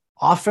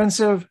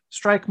offensive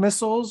strike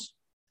missiles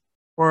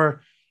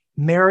or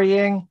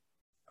marrying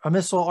a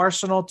missile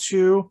arsenal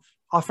to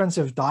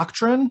offensive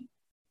doctrine,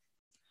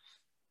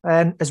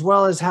 and as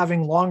well as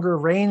having longer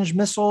range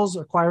missiles,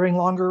 acquiring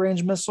longer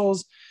range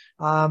missiles.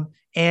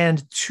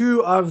 And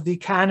two of the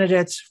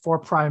candidates for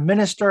prime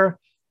minister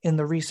in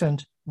the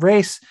recent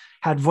race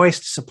had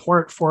voiced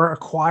support for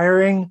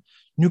acquiring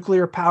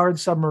nuclear-powered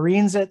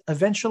submarines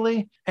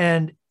eventually.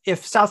 And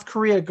if South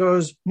Korea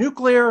goes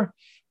nuclear,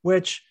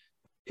 which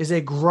is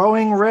a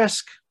growing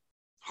risk,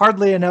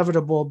 hardly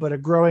inevitable, but a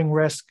growing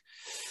risk,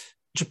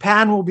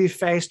 Japan will be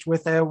faced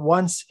with a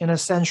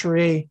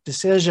once-in-a-century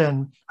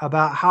decision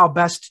about how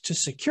best to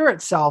secure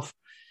itself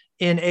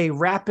in a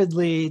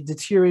rapidly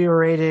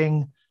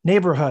deteriorating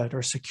neighborhood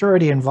or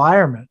security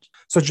environment.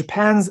 So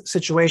Japan's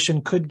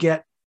situation could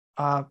get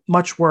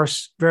much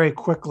worse very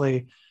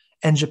quickly.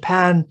 And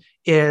Japan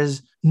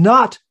is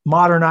not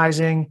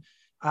modernizing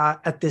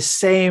at the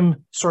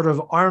same sort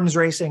of arms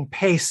racing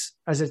pace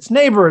as its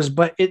neighbors,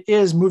 but it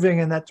is moving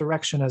in that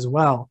direction as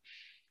well.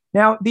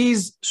 Now,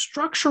 these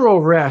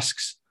structural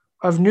risks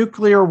of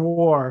nuclear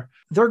war,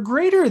 they're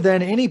greater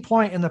than any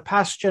point in the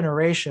past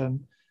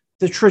generation.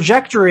 The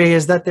trajectory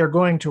is that they're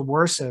going to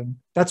worsen.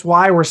 That's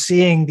why we're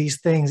seeing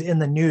these things in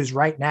the news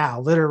right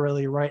now,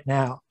 literally right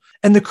now.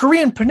 And the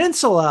Korean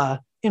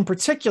Peninsula in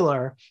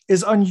particular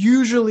is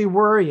unusually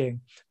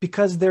worrying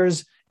because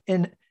there's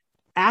an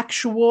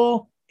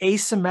actual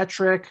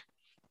asymmetric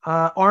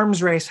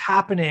arms race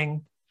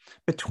happening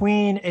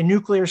between a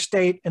nuclear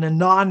state and a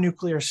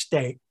non-nuclear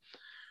state,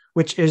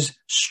 which is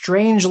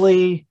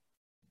strangely,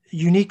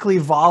 uniquely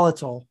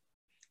volatile.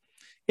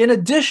 In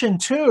addition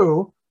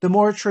to the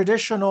more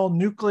traditional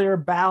nuclear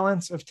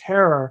balance of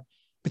terror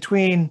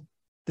between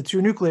the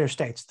two nuclear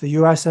states, the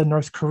US and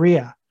North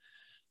Korea.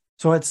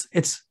 So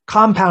it's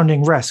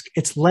compounding risk,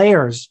 it's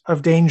layers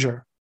of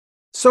danger.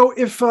 So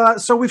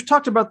we've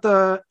talked about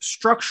the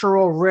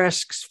structural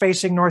risks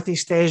facing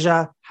Northeast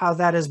Asia, how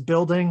that is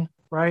building,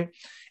 right?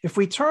 If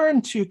we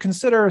turn to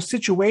consider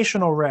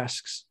situational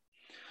risks,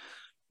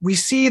 we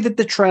see that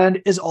the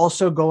trend is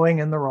also going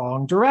in the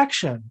wrong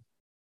direction.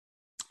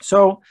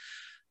 So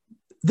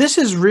this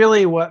is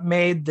really what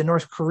made the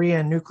North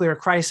Korean nuclear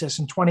crisis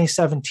in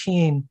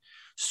 2017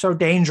 so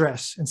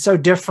dangerous and so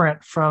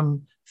different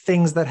from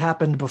things that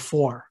happened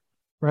before,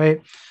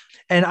 right?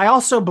 And I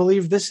also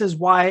believe this is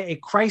why a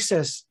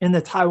crisis in the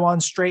Taiwan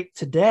Strait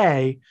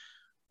today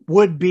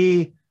would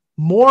be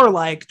more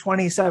like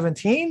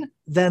 2017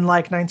 than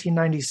like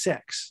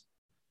 1996.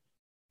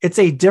 It's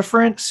a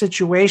different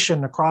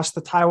situation across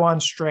the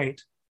Taiwan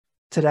Strait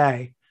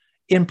today,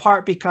 in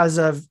part because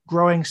of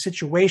growing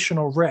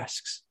situational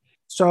risks.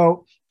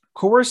 So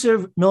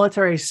coercive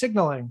military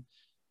signaling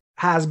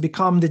has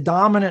become the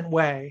dominant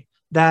way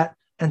that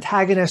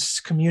antagonists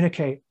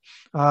communicate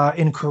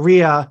in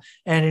Korea,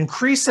 and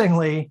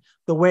increasingly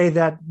the way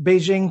that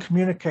Beijing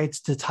communicates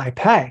to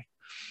Taipei.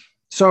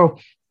 So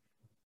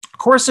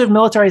coercive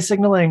military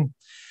signaling,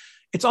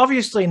 it's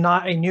obviously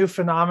not a new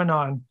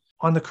phenomenon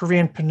on the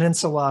Korean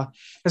Peninsula.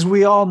 As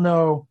we all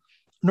know,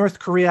 North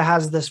Korea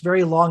has this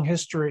very long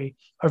history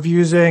of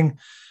using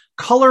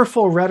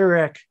colorful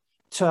rhetoric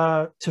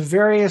to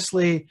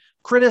variously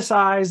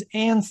criticize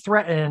and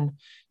threaten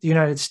the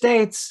United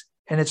States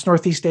and its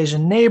Northeast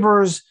Asian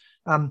neighbors.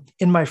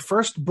 In my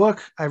first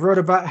book, I wrote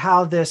about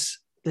how this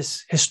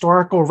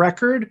historical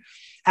record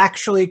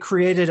actually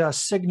created a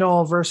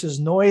signal versus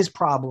noise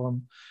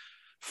problem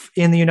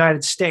in the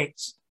United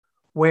States,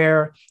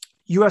 where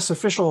US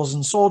officials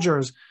and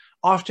soldiers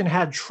often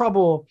had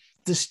trouble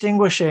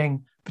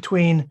distinguishing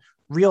between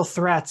real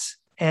threats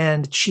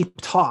and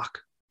cheap talk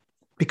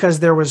because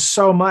there was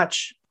so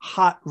much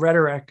hot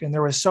rhetoric and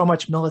there was so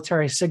much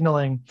military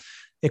signaling.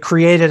 It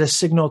created a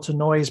signal to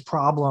noise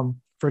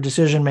problem for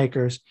decision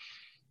makers.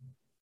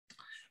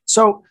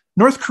 So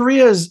North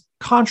Korea's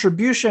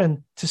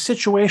contribution to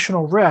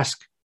situational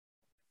risk,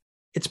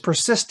 it's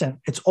persistent.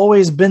 It's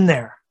always been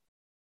there.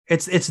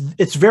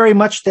 It's very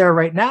much there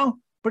right now,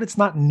 but it's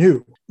not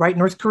new, right?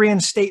 North Korean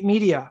state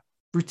media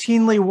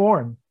routinely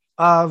warn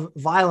of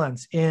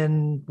violence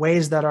in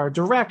ways that are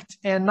direct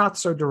and not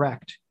so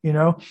direct.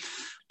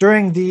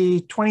 During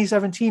the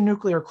 2017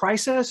 nuclear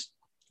crisis,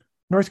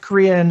 North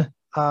Korean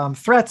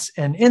threats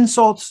and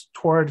insults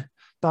toward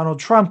Donald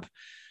Trump,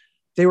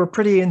 they were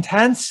pretty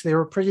intense. They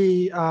were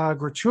pretty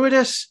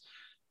gratuitous.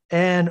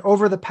 And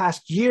over the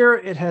past year,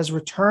 it has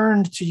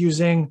returned to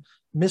using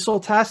missile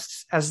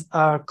tests as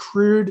a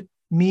crude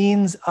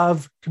means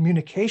of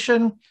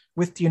communication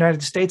with the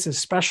United States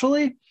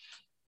especially.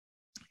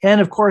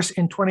 And of course,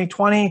 in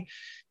 2020,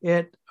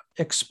 it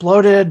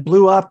exploded,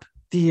 blew up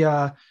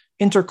the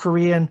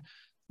Inter-Korean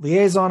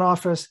Liaison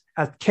Office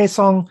at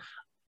Kaesong,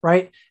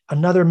 right?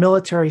 Another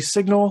military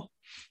signal.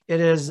 It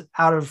is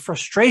out of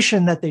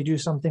frustration that they do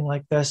something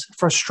like this,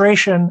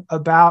 frustration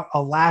about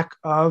a lack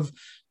of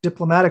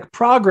diplomatic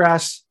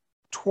progress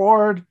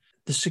toward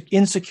the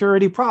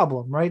insecurity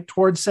problem, right?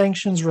 Toward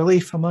sanctions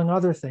relief, among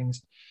other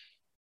things.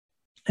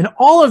 And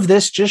all of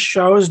this just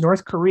shows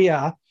North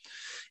Korea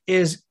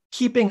is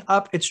keeping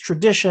up its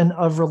tradition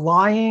of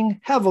relying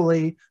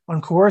heavily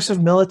on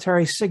coercive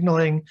military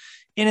signaling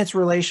in its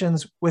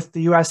relations with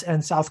the US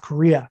and South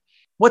Korea.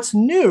 What's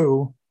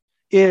new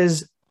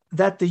is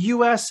that the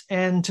US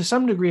and to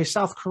some degree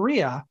South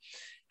Korea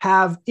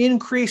have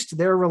increased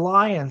their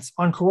reliance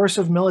on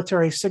coercive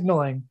military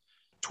signaling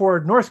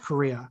toward North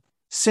Korea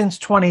since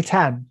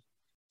 2010.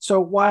 So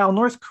while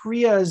North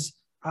Korea's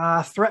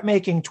threat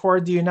making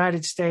toward the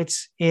United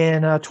States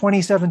in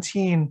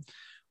 2017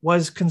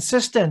 was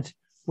consistent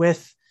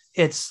with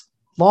its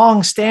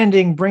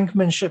long-standing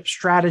brinkmanship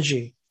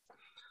strategy,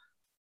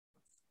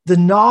 the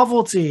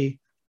novelty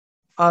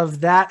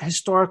of that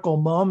historical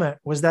moment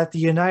was that the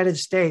United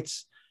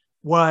States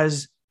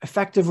was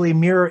effectively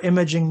mirror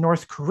imaging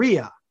North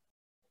Korea.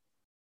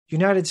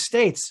 United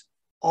States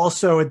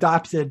also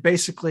adopted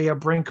basically a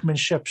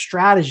brinkmanship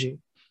strategy,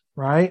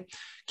 right?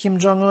 Kim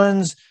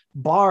Jong-un's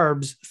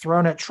barbs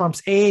thrown at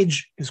Trump's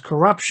age, his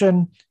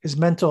corruption, his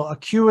mental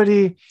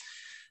acuity,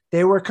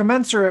 they were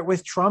commensurate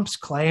with Trump's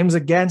claims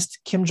against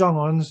Kim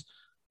Jong-un's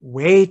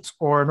weight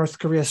or North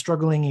Korea's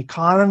struggling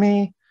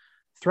economy,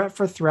 threat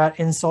for threat,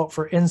 insult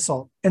for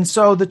insult. And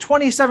so the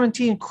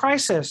 2017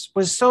 crisis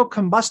was so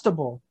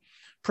combustible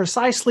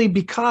precisely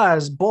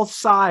because both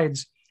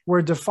sides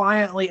were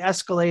defiantly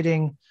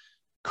escalating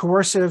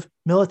coercive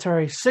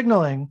military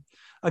signaling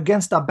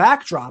against a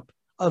backdrop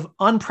of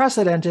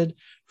unprecedented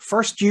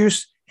first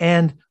use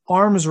and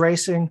arms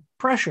racing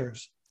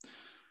pressures.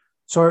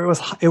 So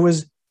it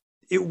was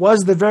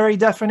the very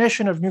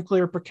definition of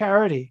nuclear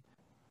precarity,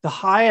 the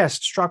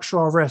highest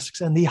structural risks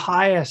and the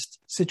highest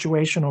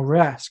situational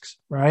risks,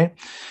 right?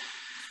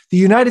 The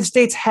United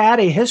States had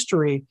a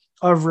history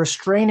of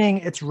restraining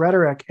its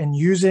rhetoric and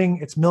using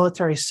its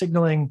military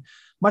signaling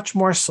much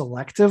more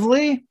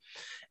selectively.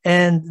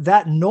 And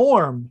that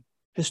norm,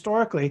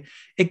 historically,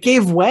 it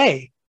gave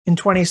way in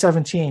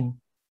 2017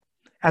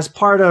 as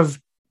part of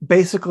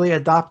basically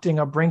adopting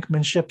a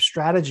brinkmanship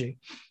strategy.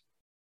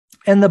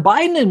 And the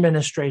Biden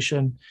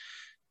administration,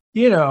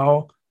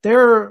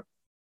 they're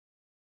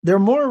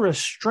more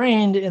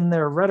restrained in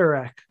their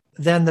rhetoric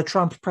than the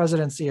Trump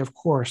presidency, of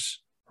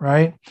course,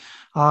 right?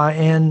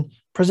 And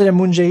President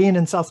Moon Jae-in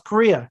in South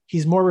Korea,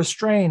 he's more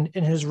restrained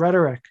in his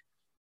rhetoric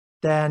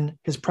than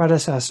his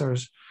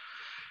predecessors.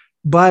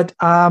 But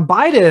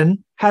Biden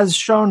has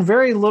shown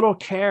very little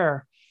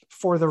care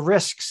for the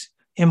risks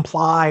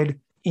implied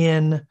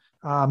in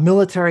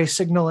military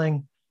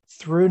signaling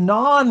through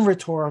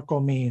non-rhetorical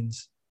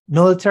means,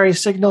 military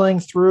signaling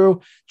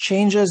through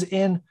changes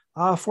in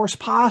force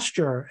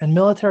posture and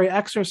military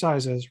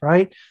exercises,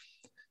 right?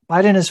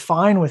 Biden is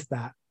fine with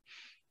that.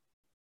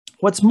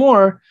 What's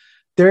more,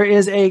 there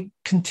is a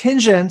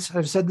contingent,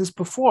 I've said this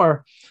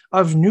before,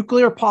 of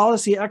nuclear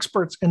policy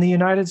experts in the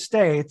United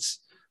States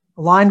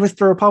aligned with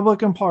the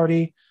Republican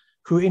Party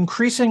who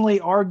increasingly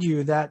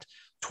argue that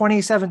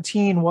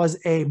 2017 was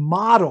a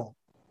model,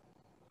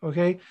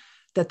 okay,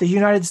 that the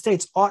United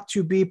States ought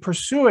to be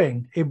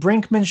pursuing a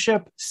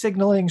brinkmanship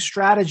signaling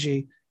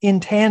strategy in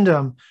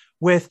tandem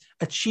with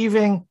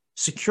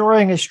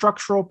securing a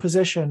structural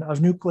position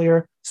of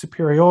nuclear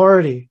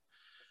superiority.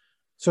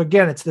 So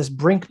again, it's this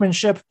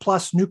brinkmanship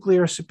plus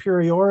nuclear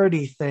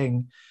superiority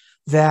thing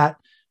that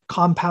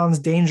compounds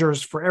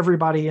dangers for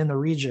everybody in the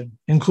region,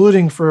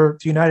 including for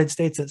the United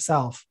States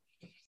itself.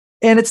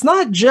 And it's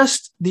not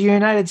just the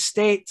United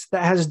States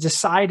that has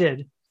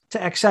decided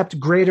to accept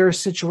greater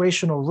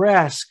situational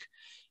risk.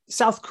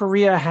 South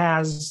Korea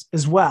has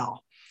as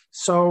well.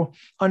 So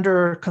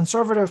under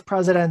conservative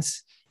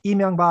presidents Lee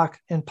Myung-bak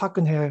and Park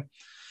Geun-hye,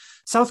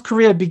 South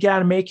Korea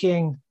began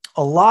making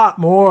a lot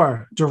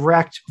more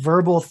direct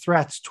verbal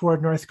threats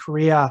toward North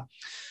Korea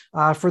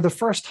for the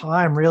first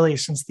time, really,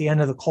 since the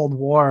end of the Cold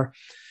War.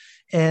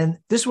 And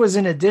this was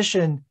in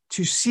addition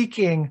to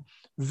seeking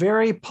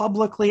very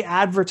publicly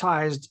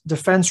advertised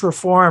defense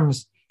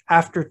reforms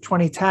after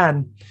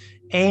 2010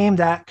 aimed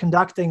at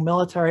conducting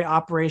military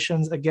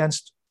operations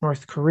against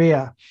North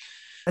Korea.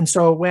 And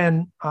so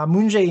when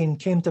Moon Jae-in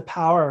came to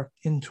power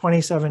in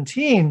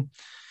 2017,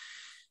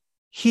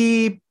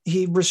 he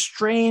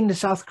restrained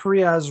South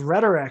Korea's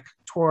rhetoric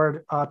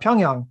toward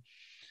Pyongyang,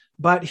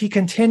 but he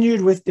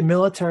continued with the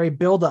military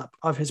buildup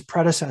of his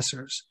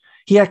predecessors.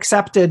 He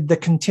accepted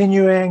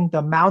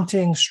the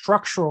mounting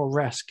structural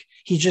risk.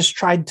 He just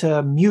tried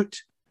to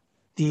mute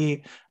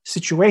the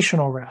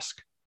situational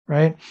risk,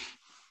 right?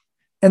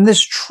 And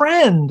this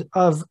trend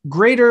of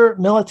greater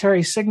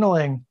military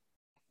signaling,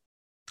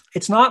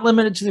 it's not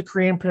limited to the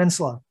Korean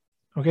Peninsula,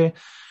 okay?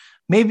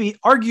 Maybe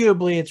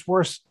arguably it's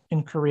worse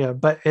in Korea,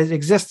 but it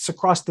exists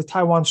across the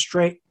Taiwan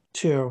Strait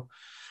too.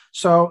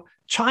 So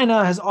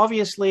China has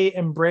obviously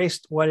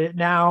embraced what it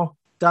now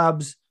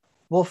dubs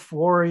wolf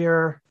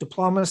warrior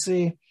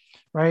diplomacy,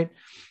 right?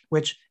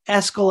 Which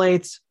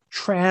escalates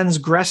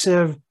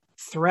transgressive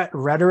threat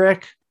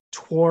rhetoric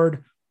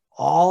toward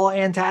all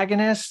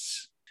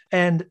antagonists.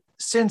 And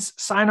since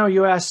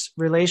Sino-US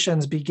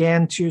relations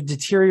began to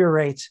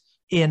deteriorate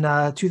in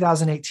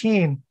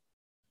 2018,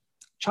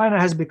 China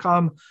has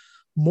become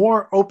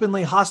more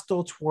openly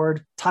hostile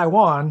toward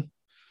Taiwan,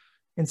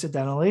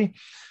 incidentally,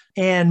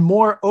 and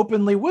more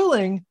openly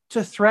willing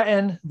to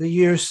threaten the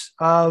use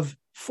of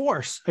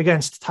force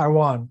against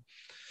Taiwan.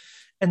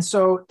 And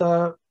so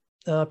the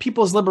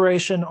People's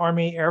Liberation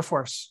Army Air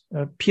Force,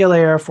 PLA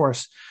Air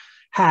Force,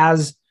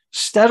 has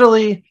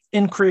steadily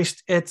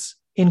increased its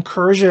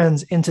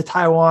incursions into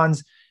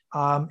Taiwan's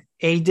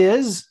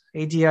ADIZ,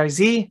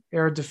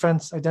 Air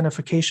Defense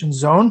Identification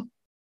Zone.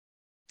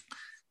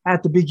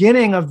 At the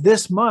beginning of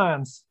this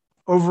month,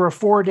 over a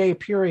 4-day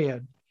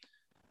period,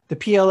 the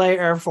PLA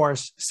Air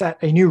Force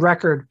set a new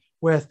record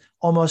with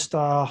almost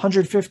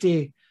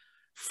 150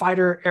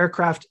 fighter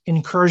aircraft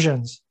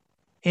incursions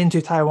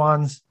into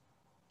Taiwan's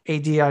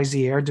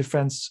ADIZ, Air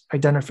Defense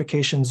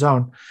Identification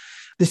Zone.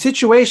 The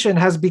situation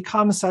has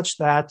become such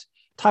that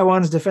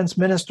Taiwan's defense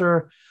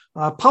minister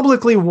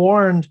publicly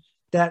warned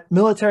that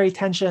military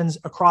tensions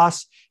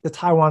across the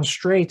Taiwan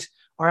Strait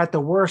are at the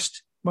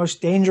worst,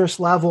 most dangerous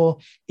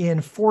level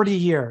in 40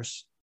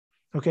 years.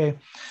 Okay.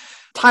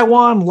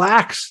 Taiwan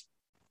lacks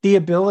the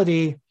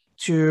ability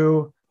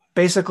to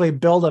basically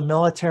build a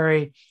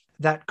military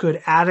that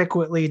could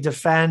adequately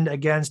defend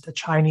against a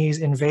Chinese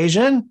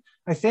invasion,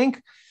 I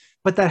think,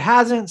 but that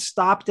hasn't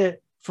stopped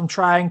it from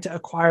trying to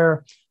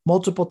acquire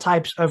multiple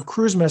types of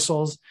cruise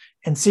missiles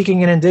and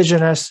seeking an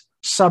indigenous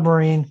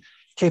submarine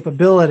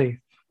capability.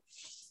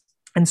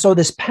 And so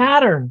this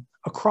pattern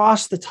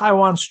across the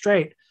Taiwan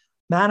Strait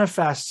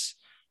manifests,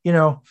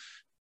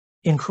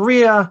 in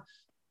Korea,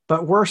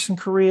 but worse in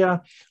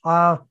Korea,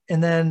 and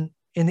then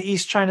in the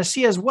East China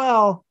Sea as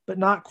well, but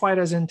not quite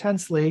as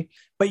intensely.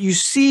 But you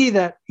see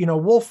that,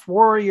 wolf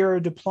warrior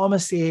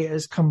diplomacy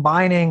is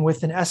combining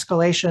with an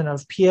escalation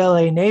of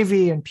PLA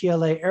Navy and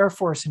PLA Air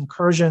Force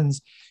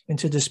incursions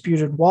into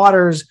disputed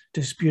waters,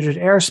 disputed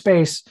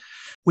airspace.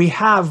 We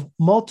have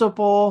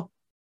multiple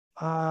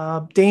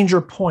danger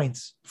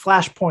points,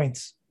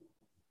 flashpoints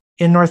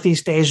in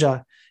Northeast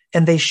Asia,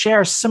 and they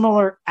share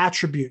similar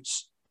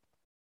attributes.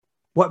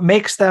 What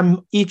makes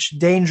them each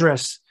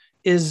dangerous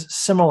is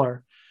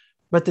similar,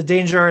 but the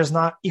danger is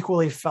not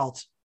equally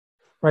felt,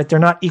 right? They're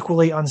not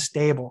equally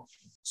unstable.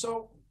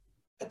 So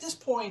at this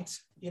point,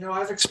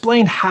 I've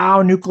explained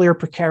how nuclear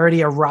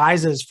precarity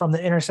arises from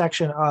the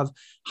intersection of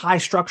high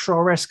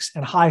structural risks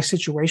and high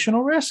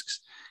situational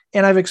risks.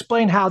 And I've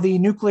explained how the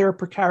nuclear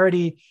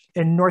precarity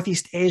in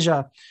Northeast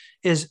Asia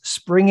is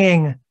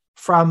springing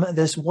from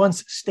this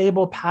once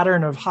stable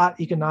pattern of hot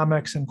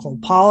economics and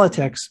cold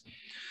politics.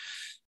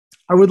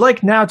 I would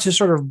like now to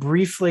sort of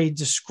briefly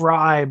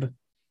describe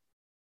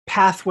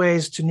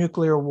pathways to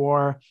nuclear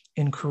war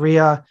in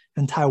Korea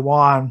and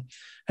Taiwan.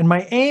 And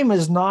my aim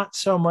is not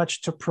so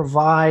much to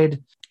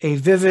provide a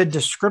vivid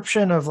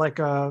description of like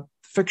a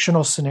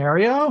fictional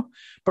scenario,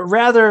 but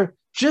rather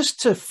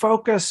just to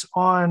focus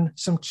on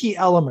some key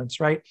elements,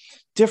 right?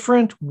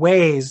 Different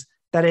ways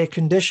that a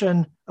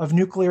condition of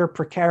nuclear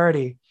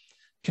precarity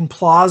can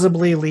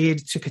plausibly lead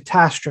to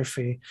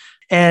catastrophe.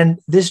 And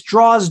this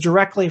draws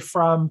directly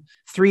from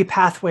 3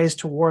 pathways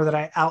to war that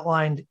I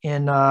outlined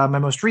in my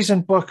most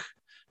recent book,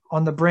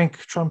 On the Brink,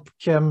 Trump,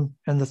 Kim,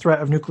 and the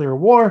Threat of Nuclear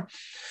War.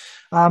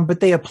 But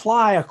they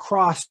apply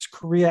across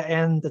Korea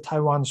and the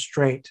Taiwan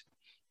Strait.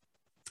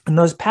 And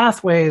those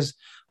pathways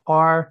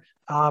are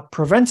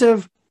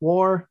preventive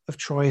war of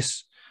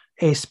choice,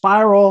 a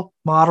spiral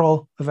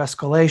model of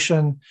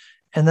escalation,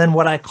 and then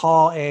what I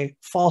call a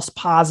false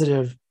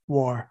positive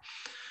war.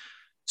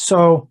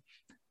 So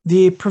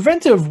the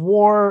preventive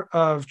war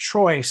of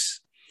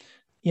choice,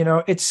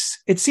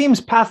 it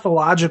seems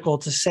pathological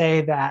to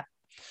say that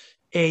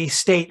a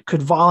state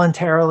could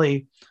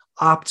voluntarily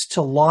opt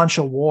to launch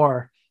a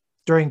war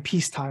during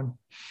peacetime.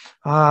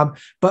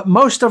 But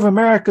most of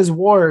America's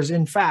wars,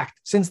 in fact,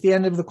 since the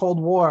end of the Cold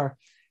War,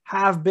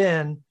 have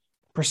been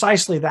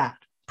precisely that,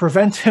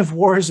 preventive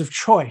wars of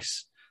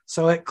choice.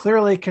 So it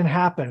clearly can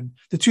happen.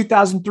 The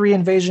 2003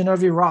 invasion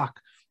of Iraq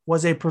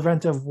was a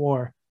preventive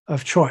war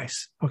of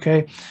choice,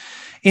 okay?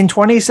 In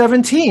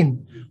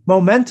 2017,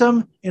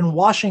 momentum in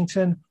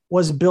Washington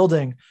was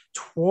building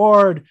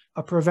toward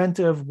a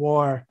preventive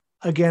war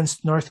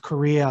against North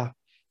Korea,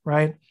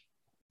 right?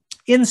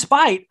 In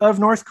spite of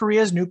North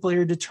Korea's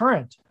nuclear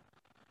deterrent.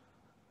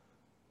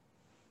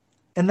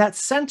 And that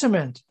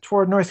sentiment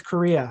toward North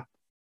Korea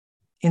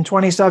in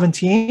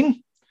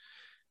 2017,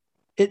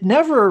 it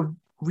never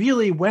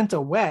really went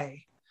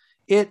away.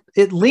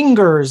 It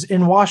lingers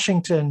in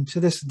Washington to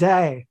this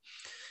day.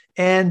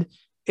 And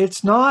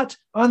it's not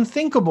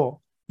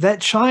unthinkable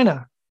that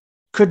China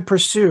could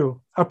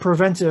pursue a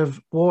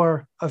preventive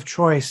war of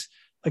choice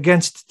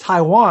against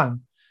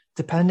Taiwan,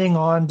 depending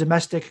on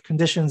domestic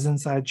conditions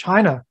inside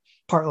China,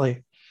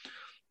 partly.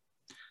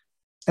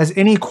 As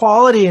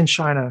inequality in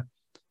China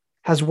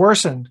has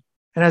worsened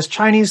and as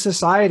Chinese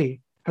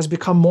society has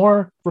become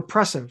more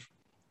repressive,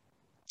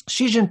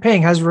 Xi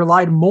Jinping has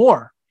relied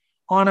more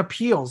on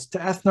appeals to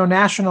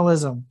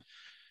ethno-nationalism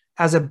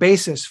as a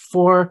basis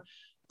for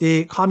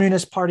the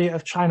Communist Party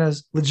of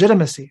China's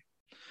legitimacy.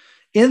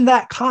 In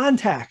that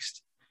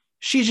context,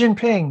 Xi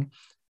Jinping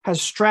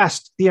has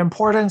stressed the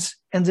importance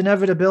and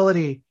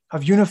inevitability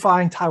of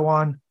unifying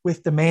Taiwan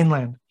with the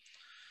mainland.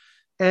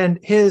 And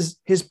his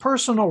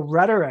personal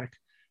rhetoric,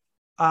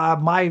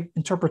 my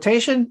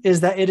interpretation is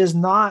that it is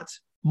not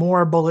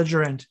more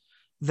belligerent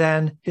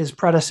than his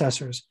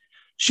predecessors.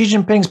 Xi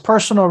Jinping's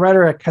personal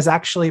rhetoric has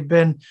actually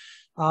been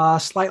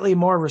slightly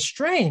more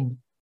restrained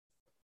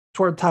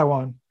toward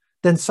Taiwan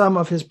than some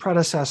of his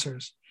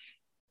predecessors.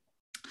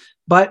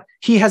 But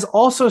he has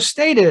also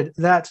stated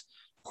that,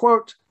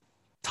 quote,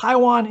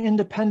 Taiwan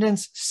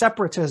independence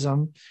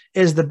separatism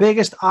is the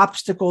biggest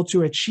obstacle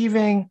to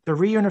achieving the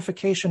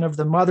reunification of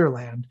the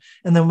motherland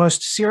and the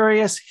most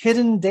serious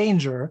hidden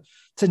danger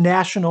to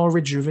national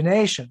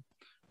rejuvenation,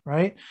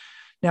 right?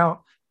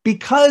 Now,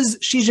 because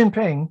Xi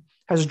Jinping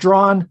has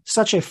drawn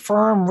such a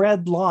firm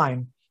red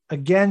line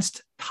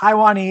against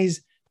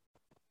Taiwanese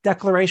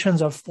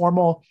declarations of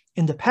formal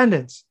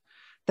independence,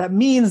 that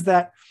means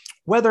that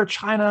whether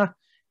China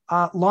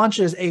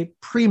launches a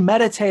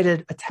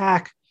premeditated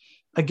attack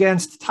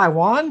against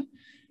Taiwan,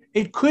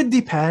 it could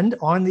depend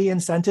on the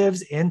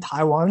incentives in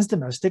Taiwan's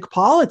domestic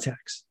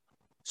politics.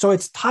 So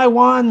it's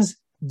Taiwan's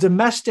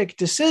domestic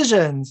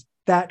decisions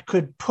that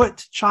could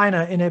put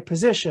China in a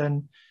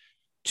position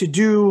to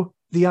do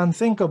the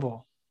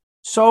unthinkable.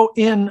 So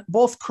in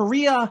both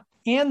Korea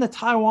and the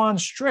Taiwan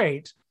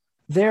Strait,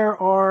 there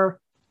are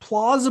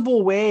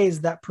plausible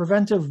ways that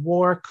preventive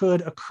war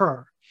could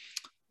occur.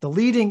 The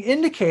leading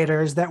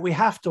indicators that we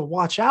have to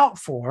watch out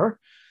for,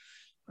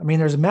 I mean,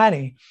 there's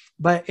many,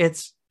 but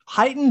it's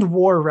heightened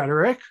war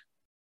rhetoric,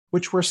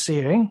 which we're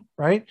seeing,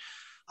 right?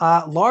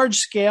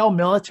 Large-scale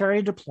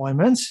military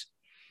deployments,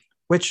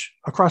 which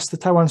across the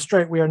Taiwan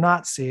Strait we are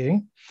not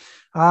seeing,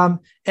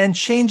 and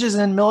changes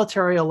in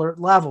military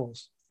alert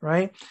levels,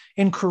 right?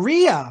 In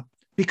Korea,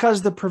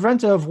 because the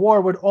preventive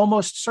war would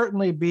almost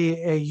certainly be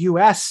a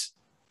US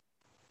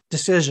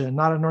decision,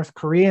 not a North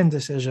Korean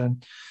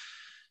decision,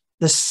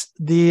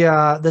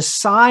 the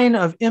sign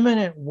of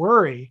imminent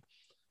worry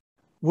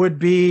would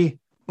be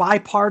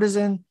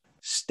bipartisan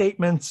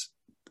statements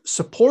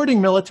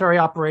supporting military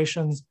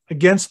operations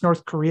against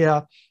North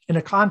Korea in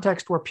a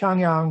context where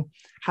Pyongyang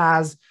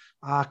has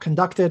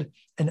conducted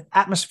an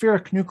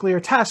atmospheric nuclear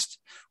test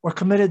or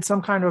committed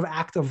some kind of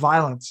act of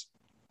violence.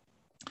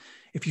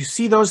 If you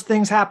see those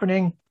things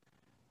happening,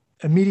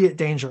 immediate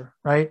danger,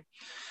 right?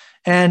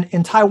 And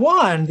in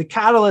Taiwan, the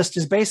catalyst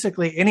is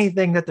basically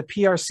anything that the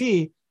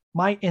PRC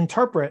might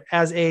interpret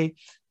as a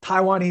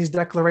Taiwanese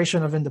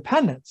declaration of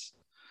independence,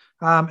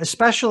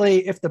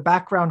 especially if the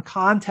background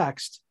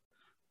context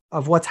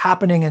of what's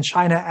happening in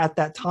China at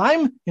that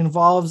time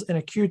involves an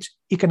acute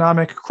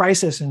economic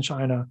crisis in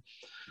China,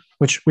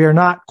 which we are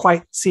not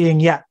quite seeing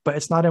yet, but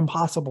it's not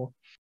impossible.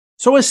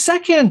 So a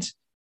second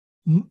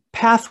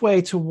pathway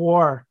to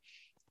war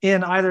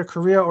in either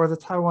Korea or the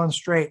Taiwan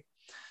Strait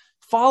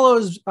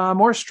follows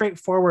more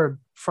straightforward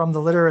from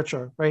the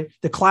literature, right?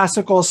 The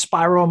classical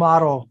spiral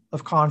model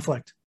of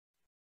conflict.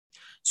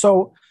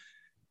 So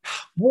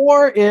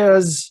war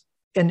is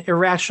an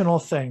irrational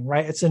thing,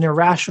 right? It's an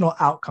irrational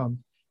outcome,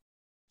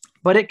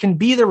 but it can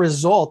be the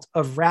result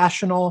of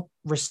rational,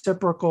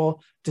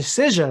 reciprocal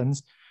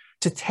decisions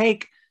to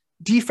take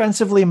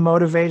defensively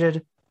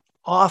motivated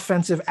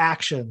offensive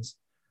actions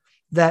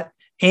that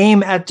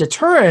aim at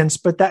deterrence,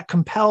 but that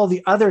compel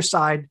the other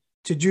side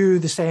to do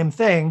the same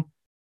thing,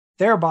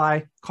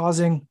 thereby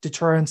causing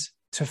deterrence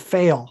to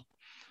fail.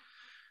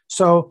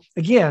 So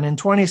again, in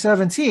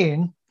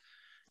 2017,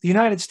 the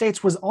United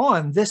States was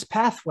on this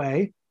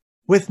pathway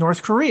with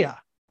North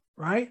Korea,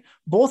 right?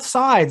 Both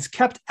sides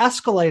kept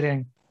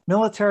escalating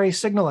military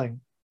signaling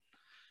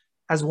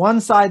as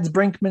one side's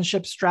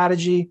brinkmanship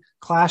strategy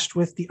clashed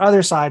with the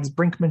other side's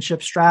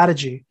brinkmanship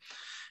strategy.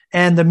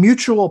 And the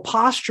mutual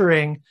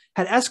posturing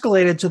had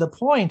escalated to the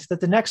point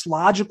that the next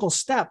logical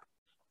step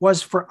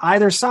was for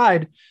either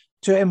side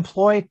to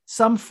employ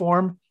some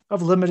form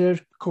of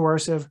limited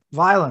coercive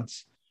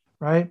violence,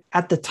 right?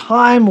 At the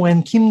time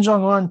when Kim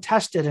Jong-un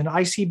tested an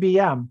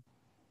ICBM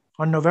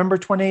on November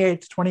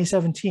 28,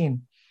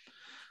 2017,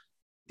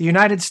 the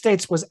United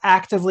States was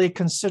actively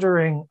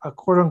considering a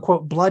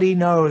quote-unquote bloody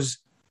nose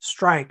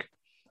strike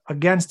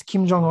against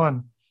Kim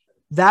Jong-un.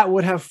 That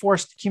would have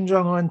forced Kim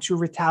Jong-un to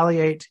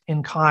retaliate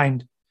in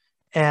kind.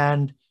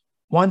 And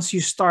once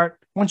you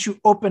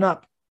open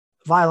up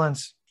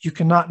violence, you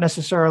cannot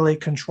necessarily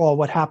control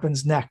what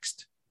happens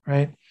next,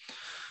 right?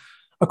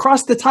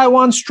 Across the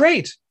Taiwan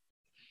Strait,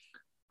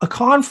 a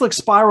conflict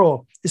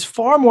spiral is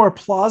far more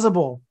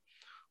plausible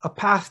a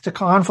path to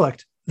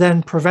conflict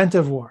than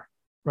preventive war,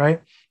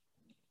 right?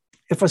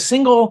 If a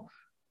single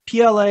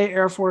PLA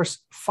Air Force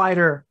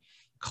fighter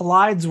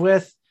collides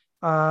with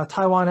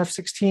Taiwan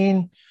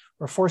F-16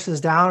 or forces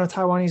down a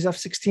Taiwanese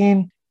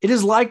F-16, it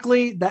is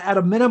likely that at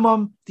a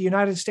minimum, the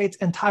United States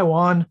and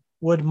Taiwan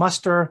would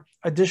muster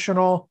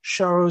additional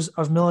shows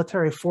of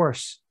military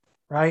force,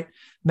 right?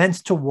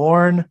 Meant to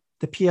warn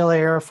the PLA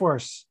Air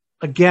Force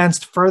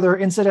against further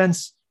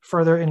incidents,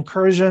 further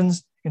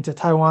incursions into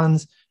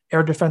Taiwan's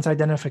air defense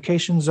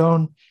identification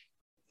zone.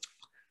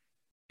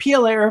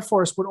 PLA Air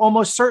Force would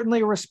almost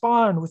certainly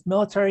respond with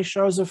military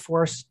shows of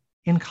force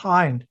in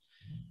kind,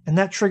 and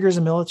that triggers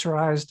a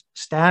militarized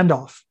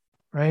standoff,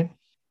 right?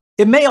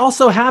 It may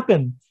also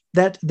happen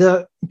that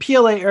the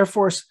PLA Air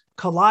Force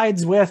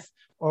collides with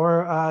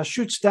or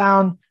shoots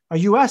down a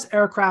U.S.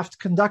 aircraft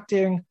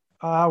conducting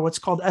what's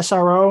called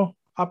SRO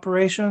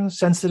operations,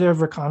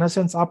 sensitive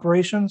reconnaissance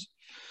operations.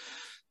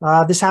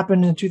 This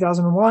happened in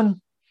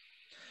 2001.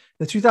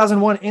 The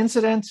 2001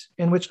 incident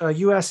in which a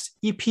U.S.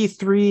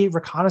 EP-3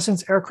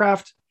 reconnaissance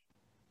aircraft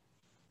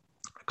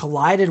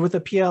collided with a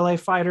PLA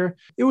fighter,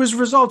 it was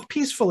resolved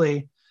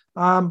peacefully,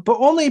 but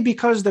only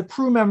because the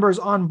crew members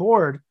on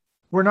board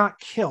were not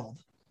killed,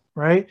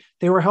 right?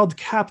 They were held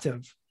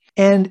captive.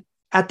 And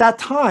at that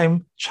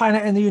time, China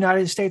and the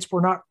United States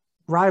were not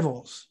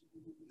rivals.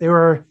 They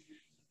were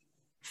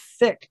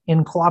thick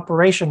in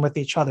cooperation with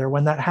each other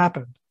when that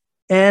happened.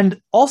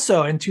 And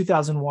also in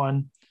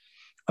 2001,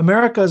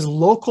 America's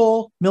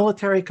local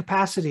military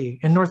capacity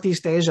in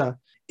Northeast Asia,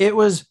 it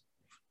was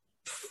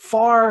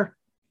far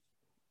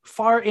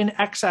in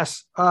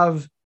excess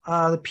of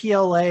the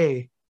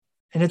PLA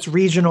and its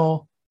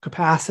regional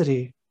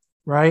capacity,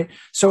 right?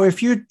 So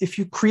if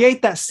you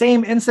create that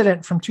same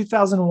incident from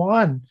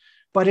 2001,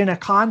 but in a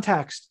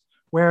context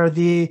where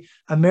the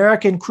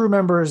American crew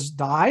members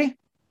die,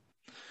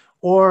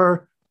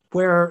 or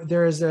where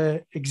there is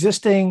an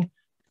existing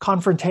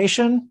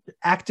confrontation,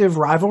 active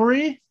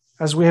rivalry,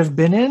 as we have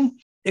been in,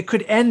 it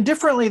could end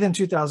differently than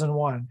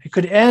 2001. It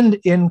could end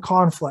in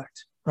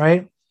conflict,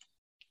 right?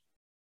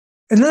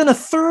 And then a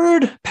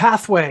third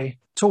pathway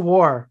to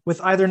war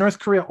with either North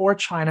Korea or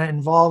China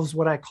involves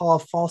what I call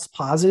false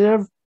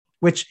positive,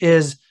 which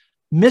is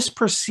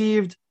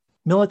misperceived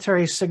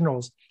military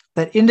signals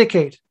that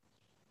indicate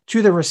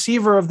to the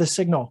receiver of the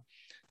signal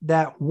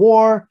that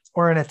war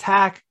or an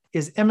attack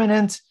is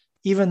imminent,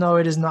 even though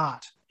it is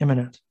not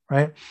imminent,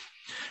 right?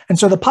 And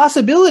so the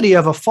possibility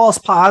of a false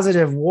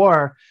positive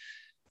war,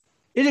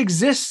 it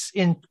exists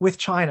with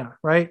China,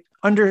 right?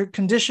 Under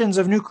conditions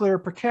of nuclear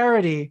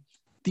precarity,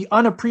 the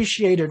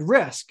unappreciated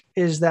risk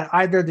is that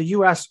either the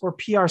US or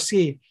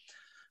PRC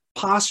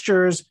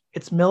postures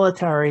its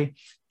military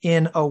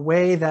in a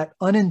way that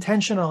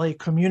unintentionally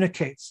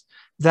communicates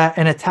that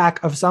an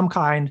attack of some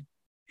kind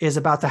is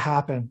about to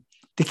happen.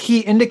 The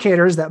key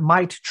indicators that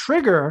might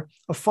trigger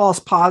a false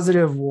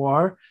positive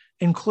war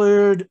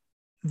include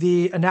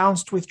the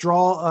announced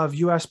withdrawal of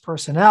US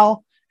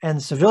personnel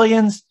and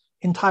civilians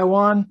in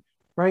Taiwan,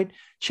 right?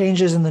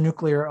 Changes in the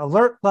nuclear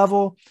alert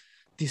level,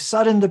 the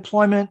sudden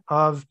deployment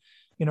of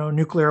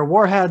nuclear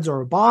warheads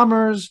or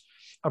bombers,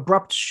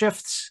 abrupt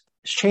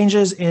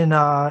changes in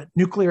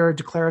nuclear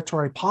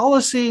declaratory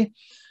policy,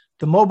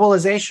 the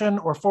mobilization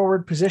or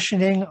forward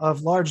positioning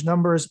of large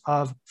numbers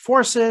of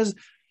forces,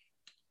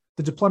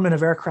 the deployment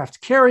of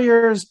aircraft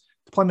carriers,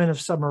 deployment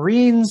of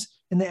submarines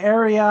in the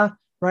area,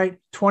 right?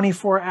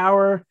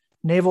 24-hour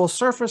naval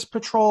surface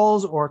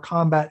patrols or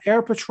combat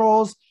air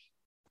patrols.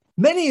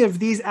 Many of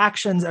these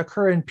actions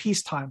occur in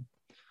peacetime,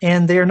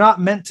 and they are not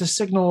meant to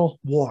signal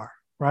war,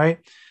 right?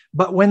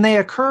 But when they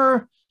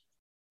occur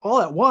all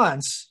at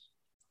once,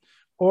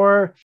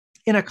 or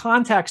in a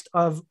context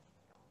of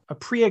a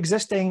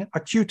pre-existing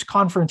acute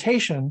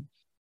confrontation,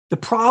 the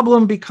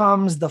problem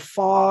becomes the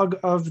fog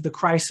of the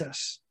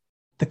crisis,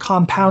 the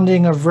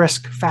compounding of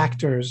risk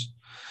factors.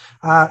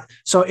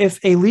 So if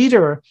a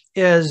leader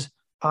is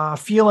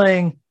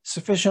feeling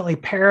sufficiently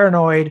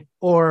paranoid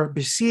or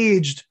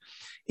besieged,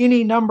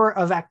 any number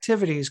of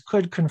activities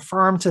could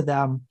confirm to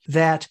them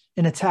that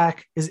an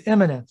attack is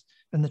imminent.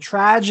 And the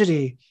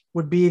tragedy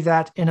would be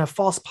that in a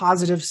false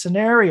positive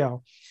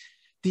scenario,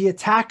 the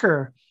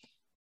attacker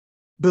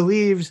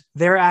believes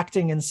they're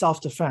acting in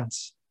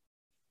self-defense.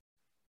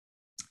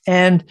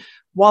 And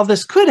while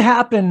this could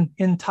happen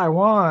in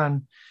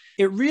Taiwan,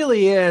 it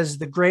really is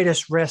the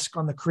greatest risk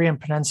on the Korean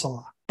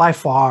Peninsula by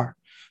far.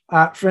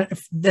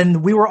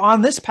 Then we were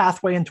on this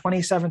pathway in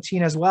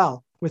 2017 as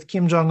well with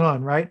Kim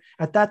Jong-un, right?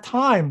 At that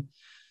time,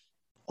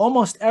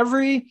 almost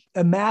every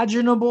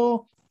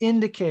imaginable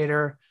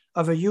indicator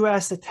of a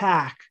US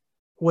attack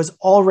was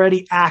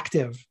already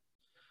active.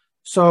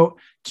 So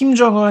Kim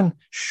Jong-un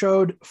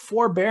showed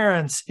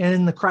forbearance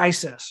in the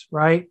crisis,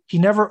 right? He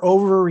never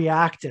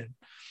overreacted,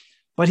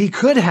 but he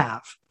could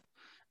have.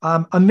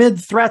 Amid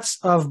threats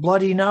of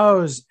bloody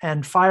nose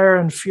and fire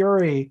and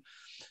fury,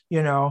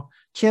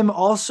 Kim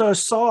also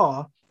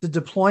saw the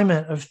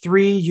deployment of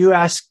 3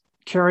 US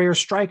carrier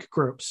strike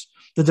groups,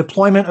 the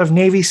deployment of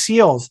Navy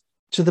SEALs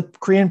to the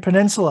Korean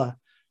Peninsula,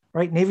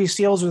 right? Navy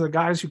SEALs are the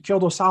guys who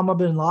killed Osama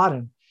bin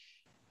Laden.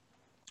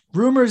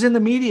 Rumors in the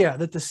media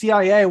that the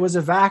CIA was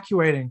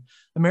evacuating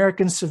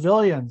American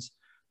civilians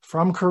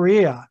from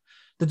Korea,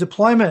 the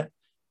deployment,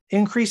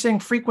 increasing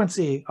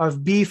frequency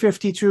of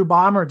B-52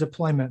 bomber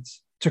deployments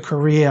to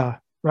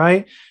Korea,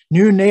 right?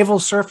 New naval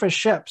surface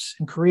ships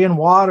in Korean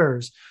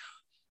waters.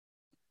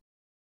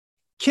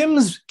 Kim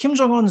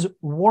Jong-un's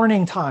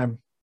warning time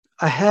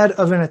ahead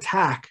of an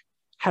attack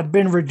had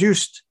been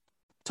reduced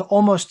to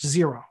almost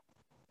zero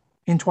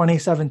in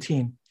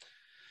 2017.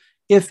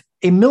 If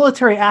a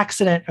military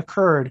accident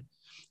occurred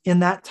in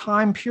that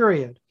time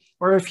period,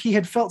 or if he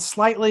had felt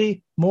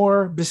slightly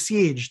more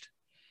besieged,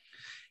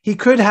 he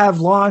could have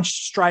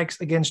launched strikes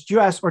against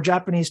US or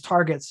Japanese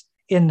targets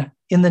in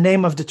the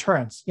name of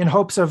deterrence, in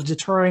hopes of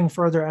deterring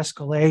further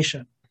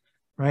escalation,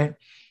 right?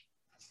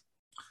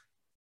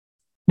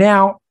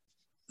 Now,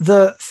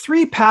 the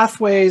 3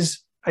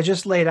 pathways I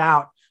just laid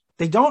out,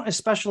 they don't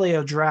especially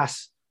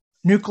address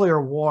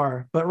nuclear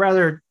war, but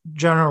rather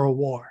general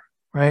war,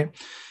 right?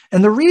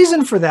 And the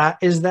reason for that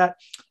is that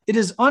it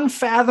is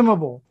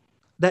unfathomable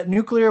that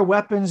nuclear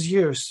weapons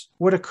use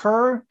would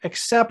occur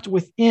except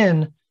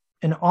within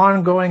an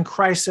ongoing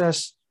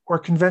crisis or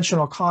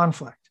conventional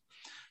conflict.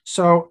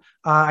 So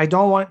I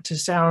don't want to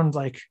sound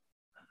like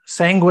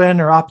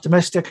sanguine or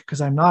optimistic,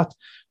 because I'm not,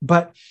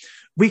 but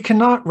we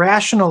cannot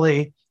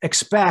rationally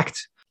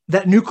expect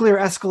that nuclear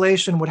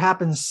escalation would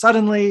happen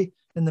suddenly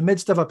in the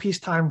midst of a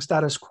peacetime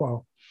status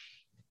quo.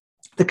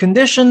 The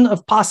condition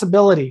of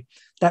possibility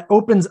that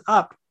opens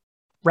up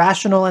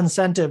rational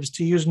incentives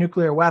to use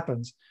nuclear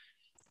weapons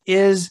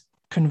is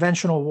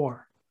conventional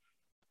war.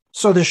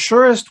 So the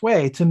surest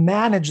way to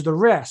manage the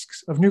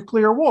risks of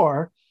nuclear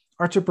war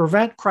are to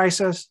prevent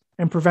crisis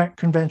and prevent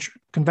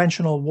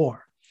conventional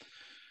war.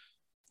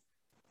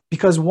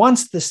 Because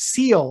once the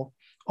seal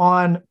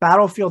on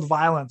battlefield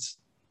violence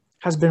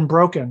has been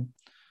broken,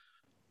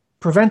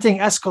 preventing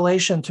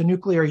escalation to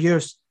nuclear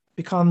use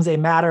becomes a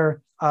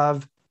matter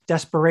of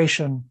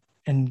desperation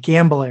and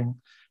gambling.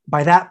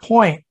 By that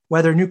point,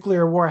 whether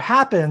nuclear war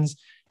happens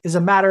is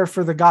a matter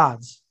for the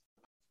gods.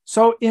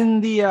 So in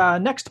the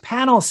next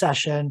panel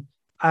session,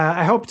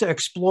 I hope to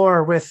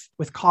explore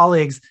with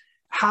colleagues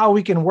how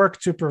we can work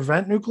to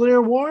prevent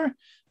nuclear war.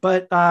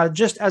 But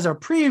just as a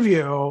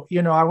preview,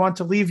 I want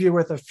to leave you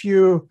with a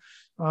few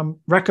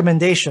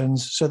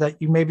recommendations so that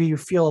maybe you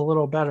feel a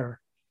little better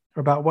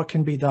about what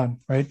can be done,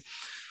 right?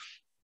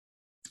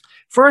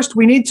 First,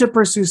 we need to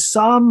pursue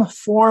some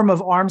form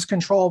of arms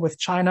control with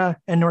China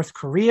and North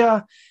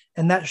Korea,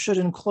 and that should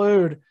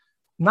include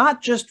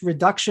not just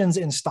reductions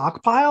in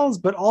stockpiles,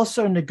 but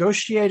also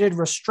negotiated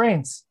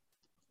restraints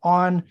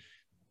on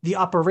the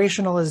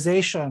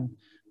operationalization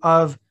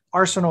of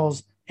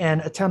arsenals and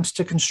attempts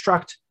to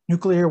construct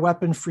nuclear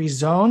weapon-free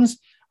zones.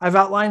 I've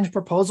outlined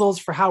proposals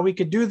for how we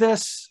could do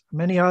this.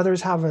 Many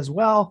others have as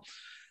well.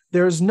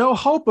 There's no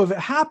hope of it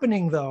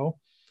happening, though,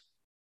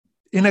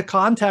 in a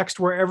context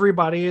where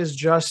everybody is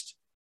just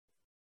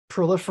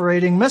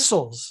proliferating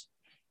missiles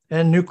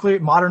and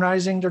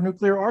modernizing their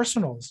nuclear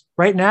arsenals.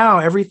 Right now,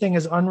 everything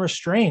is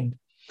unrestrained.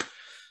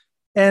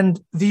 And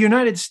the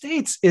United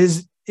States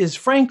is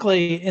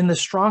frankly in the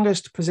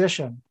strongest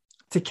position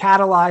to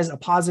catalyze a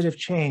positive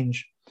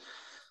change.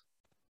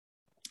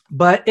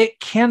 But it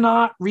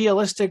cannot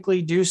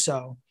realistically do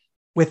so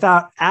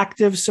without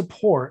active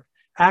support,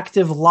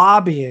 active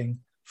lobbying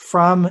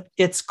from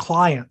its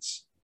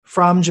clients,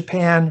 from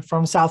Japan,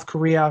 from South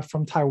Korea,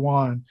 from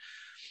Taiwan.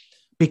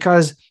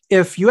 Because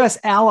if US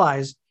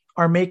allies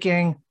are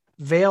making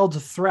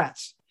veiled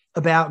threats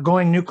about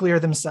going nuclear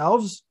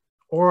themselves,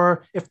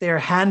 or if they're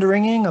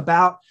hand-wringing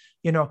about,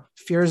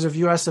 fears of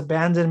US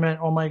abandonment,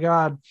 oh my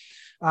God,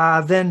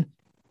 then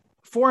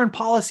foreign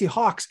policy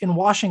hawks in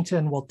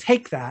Washington will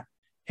take that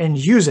and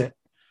use it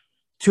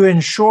to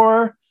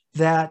ensure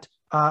that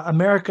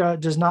America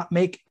does not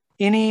make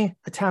any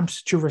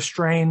attempts to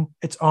restrain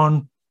its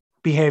own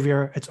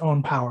behavior, its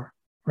own power,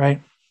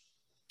 right?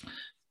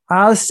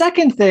 The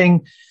second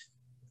thing,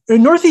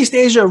 Northeast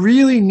Asia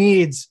really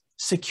needs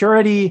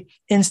security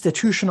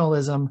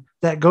institutionalism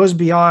that goes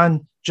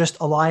beyond just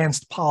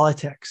alliance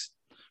politics,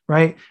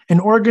 right? An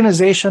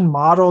organization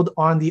modeled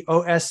on the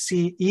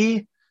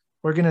OSCE,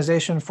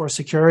 Organization for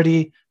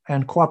Security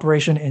and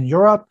cooperation in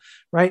Europe,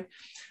 right?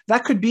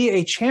 That could be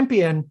a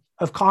champion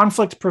of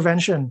conflict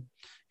prevention,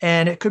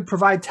 and it could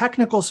provide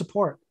technical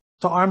support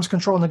to arms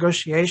control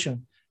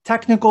negotiation,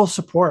 technical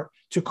support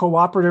to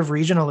cooperative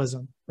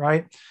regionalism,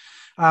 right?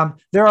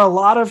 There are a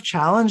lot of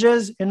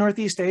challenges in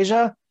Northeast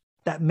Asia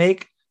that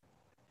make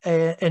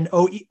an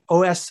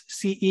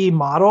OSCE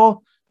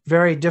model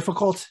very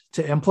difficult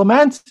to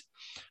implement,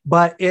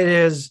 but it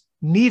is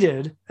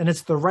needed and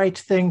it's the right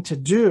thing to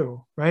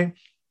do, right?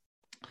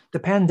 The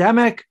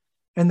pandemic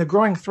and the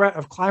growing threat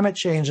of climate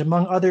change,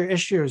 among other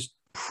issues,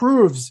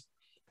 proves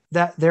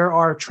that there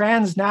are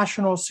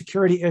transnational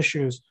security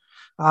issues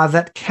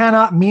that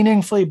cannot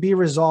meaningfully be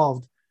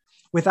resolved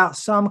without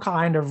some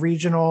kind of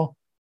regional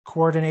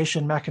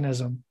coordination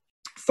mechanism.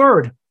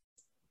 Third,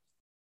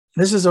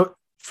 this is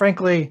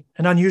frankly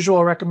an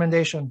unusual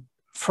recommendation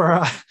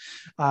for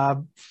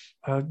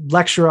a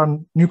lecture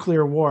on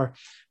nuclear war,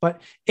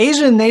 but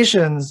Asian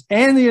nations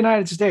and the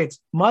United States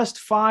must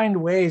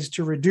find ways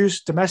to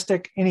reduce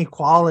domestic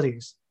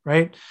inequalities,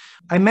 right?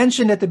 I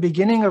mentioned at the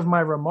beginning of my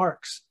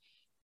remarks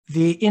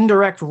the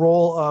indirect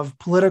role of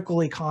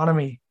political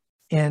economy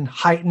in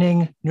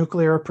heightening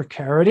nuclear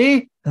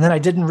precarity, and then I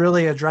didn't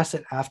really address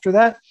it after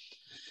that.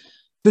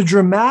 The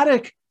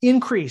dramatic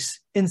increase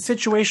in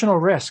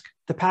situational risk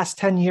the past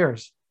 10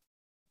 years,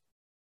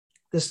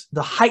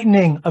 the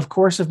heightening of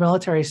coercive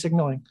military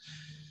signaling,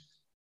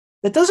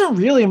 that doesn't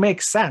really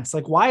make sense.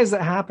 Like, why is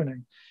that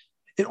happening?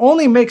 It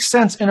only makes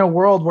sense in a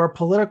world where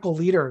political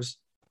leaders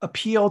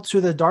appeal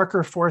to the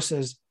darker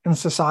forces in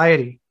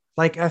society,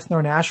 like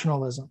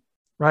ethno-nationalism,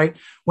 right?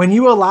 When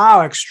you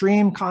allow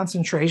extreme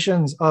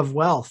concentrations of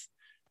wealth,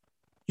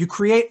 you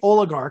create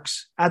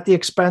oligarchs at the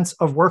expense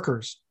of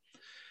workers.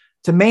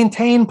 To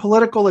maintain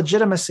political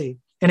legitimacy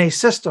in a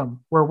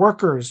system where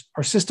workers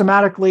are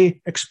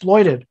systematically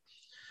exploited,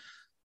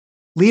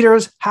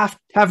 leaders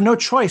have no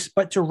choice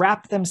but to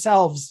wrap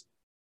themselves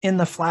in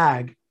the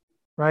flag,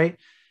 right?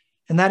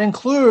 And that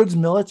includes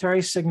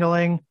military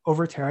signaling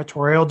over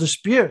territorial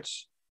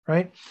disputes,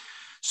 right?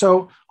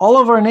 So all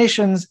of our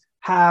nations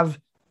have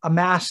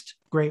amassed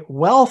great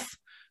wealth,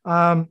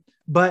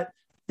 but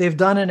they've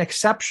done an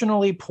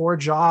exceptionally poor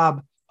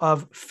job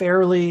of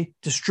fairly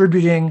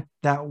distributing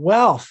that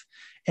wealth.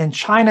 And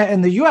China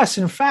and the US,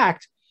 in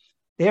fact,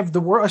 they have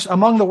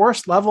among the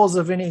worst levels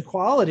of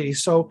inequality.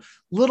 So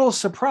little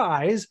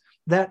surprise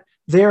that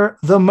they're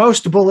the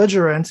most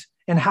belligerent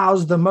and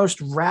house the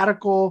most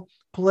radical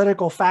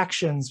political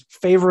factions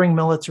favoring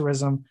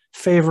militarism,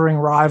 favoring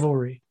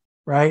rivalry,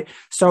 right?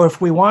 So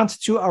if we want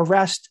to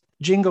arrest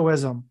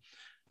jingoism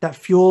that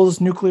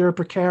fuels nuclear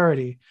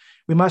precarity,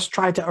 we must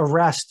try to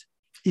arrest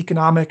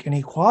economic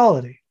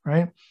inequality,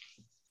 right?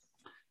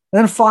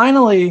 Then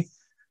finally,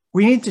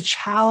 we need to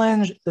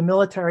challenge the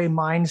military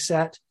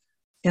mindset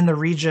in the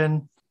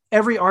region.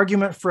 Every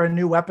argument for a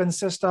new weapons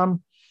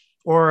system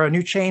or a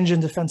new change in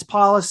defense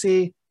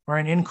policy or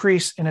an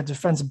increase in a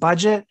defense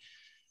budget,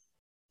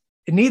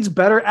 it needs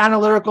better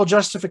analytical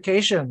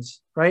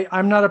justifications, right?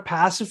 I'm not a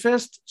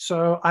pacifist,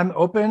 so I'm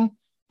open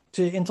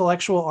to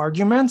intellectual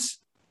arguments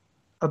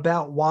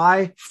about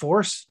why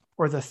force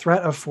or the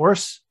threat of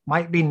force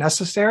might be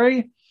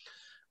necessary.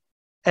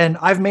 And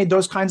I've made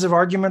those kinds of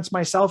arguments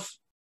myself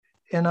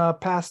in a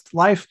past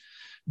life.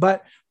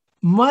 But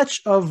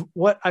much of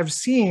what I've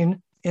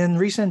seen in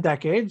recent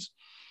decades,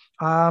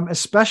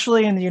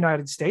 especially in the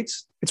United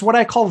States, it's what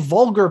I call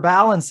vulgar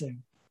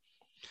balancing.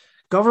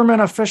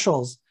 Government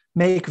officials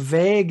make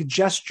vague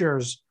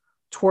gestures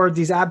toward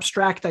these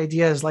abstract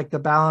ideas like the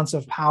balance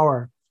of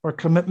power or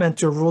commitment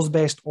to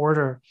rules-based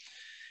order.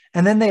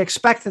 And then they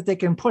expect that they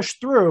can push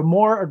through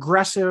more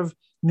aggressive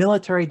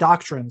military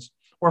doctrines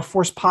or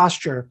force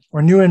posture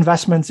or new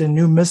investments in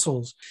new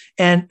missiles.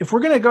 And if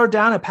we're going to go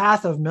down a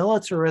path of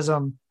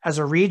militarism as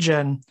a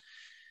region,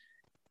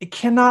 it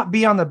cannot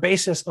be on the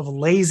basis of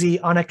lazy,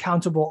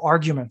 unaccountable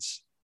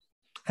arguments.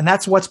 And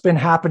that's what's been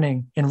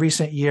happening in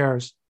recent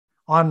years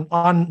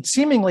on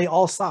seemingly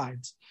all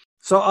sides.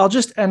 So I'll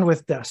just end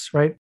with this,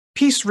 right?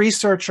 Peace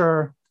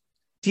researcher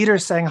Dieter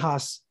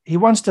Senghas, he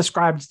once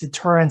described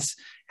deterrence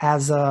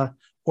as a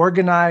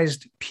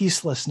organized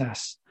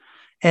peacelessness.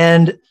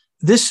 And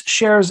this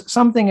shares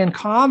something in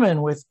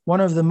common with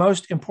one of the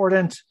most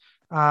important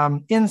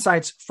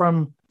insights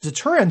from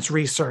deterrence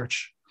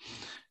research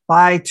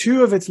by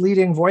two of its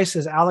leading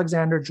voices,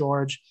 Alexander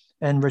George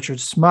and Richard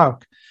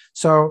Smoke.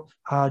 So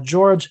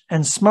George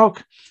and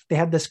Smoke, they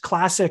had this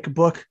classic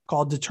book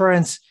called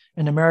Deterrence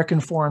in American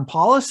Foreign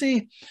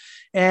Policy.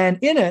 And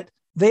in it,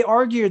 they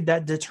argued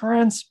that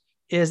deterrence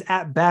is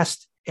at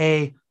best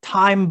a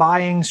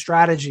time-buying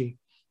strategy,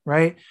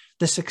 right?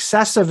 The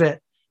success of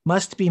it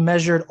must be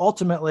measured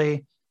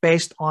ultimately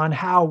based on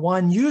how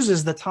one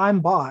uses the time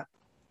bought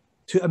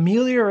to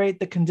ameliorate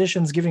the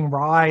conditions giving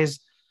rise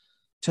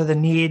to the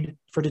need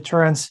for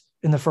deterrence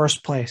in the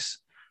first place,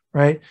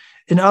 right?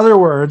 In other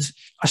words,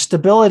 a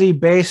stability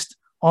based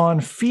on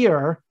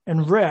fear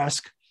and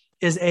risk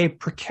is a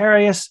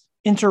precarious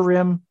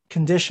interim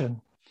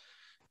condition.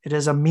 It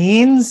is a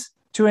means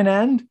to an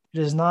end. It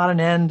is not an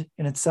end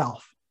in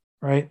itself,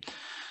 right?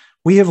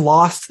 We have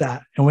lost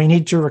that, and we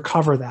need to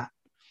recover that.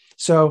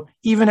 So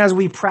even as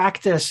we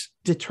practice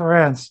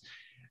deterrence,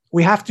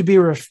 we have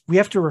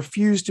to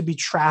refuse to be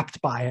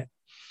trapped by it.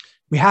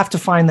 We have to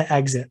find the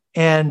exit,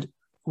 and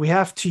we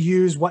have to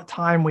use what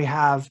time we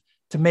have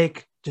to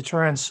make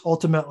deterrence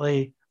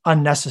ultimately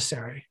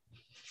unnecessary.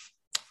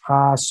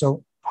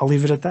 So I'll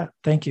leave it at that.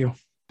 Thank you.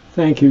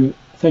 Thank you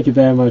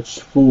very much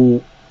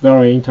for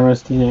very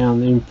interesting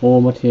and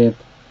informative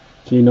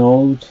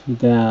keynote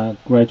that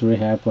greatly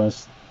help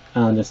us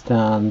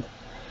understand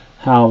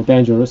how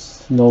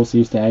dangerous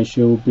Northeast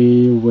Asia will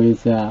be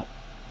with the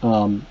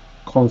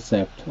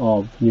concept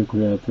of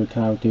nuclear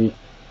precarity,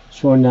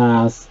 showing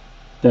us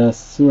the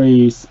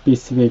 3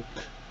 specific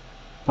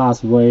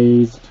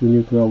pathways to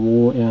nuclear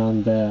war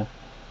and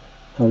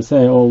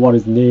what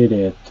is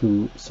needed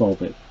to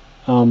solve it.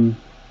 Hold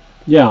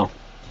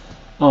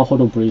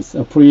on, please.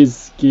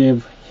 Please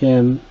give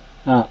him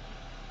a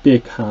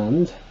big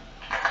hand.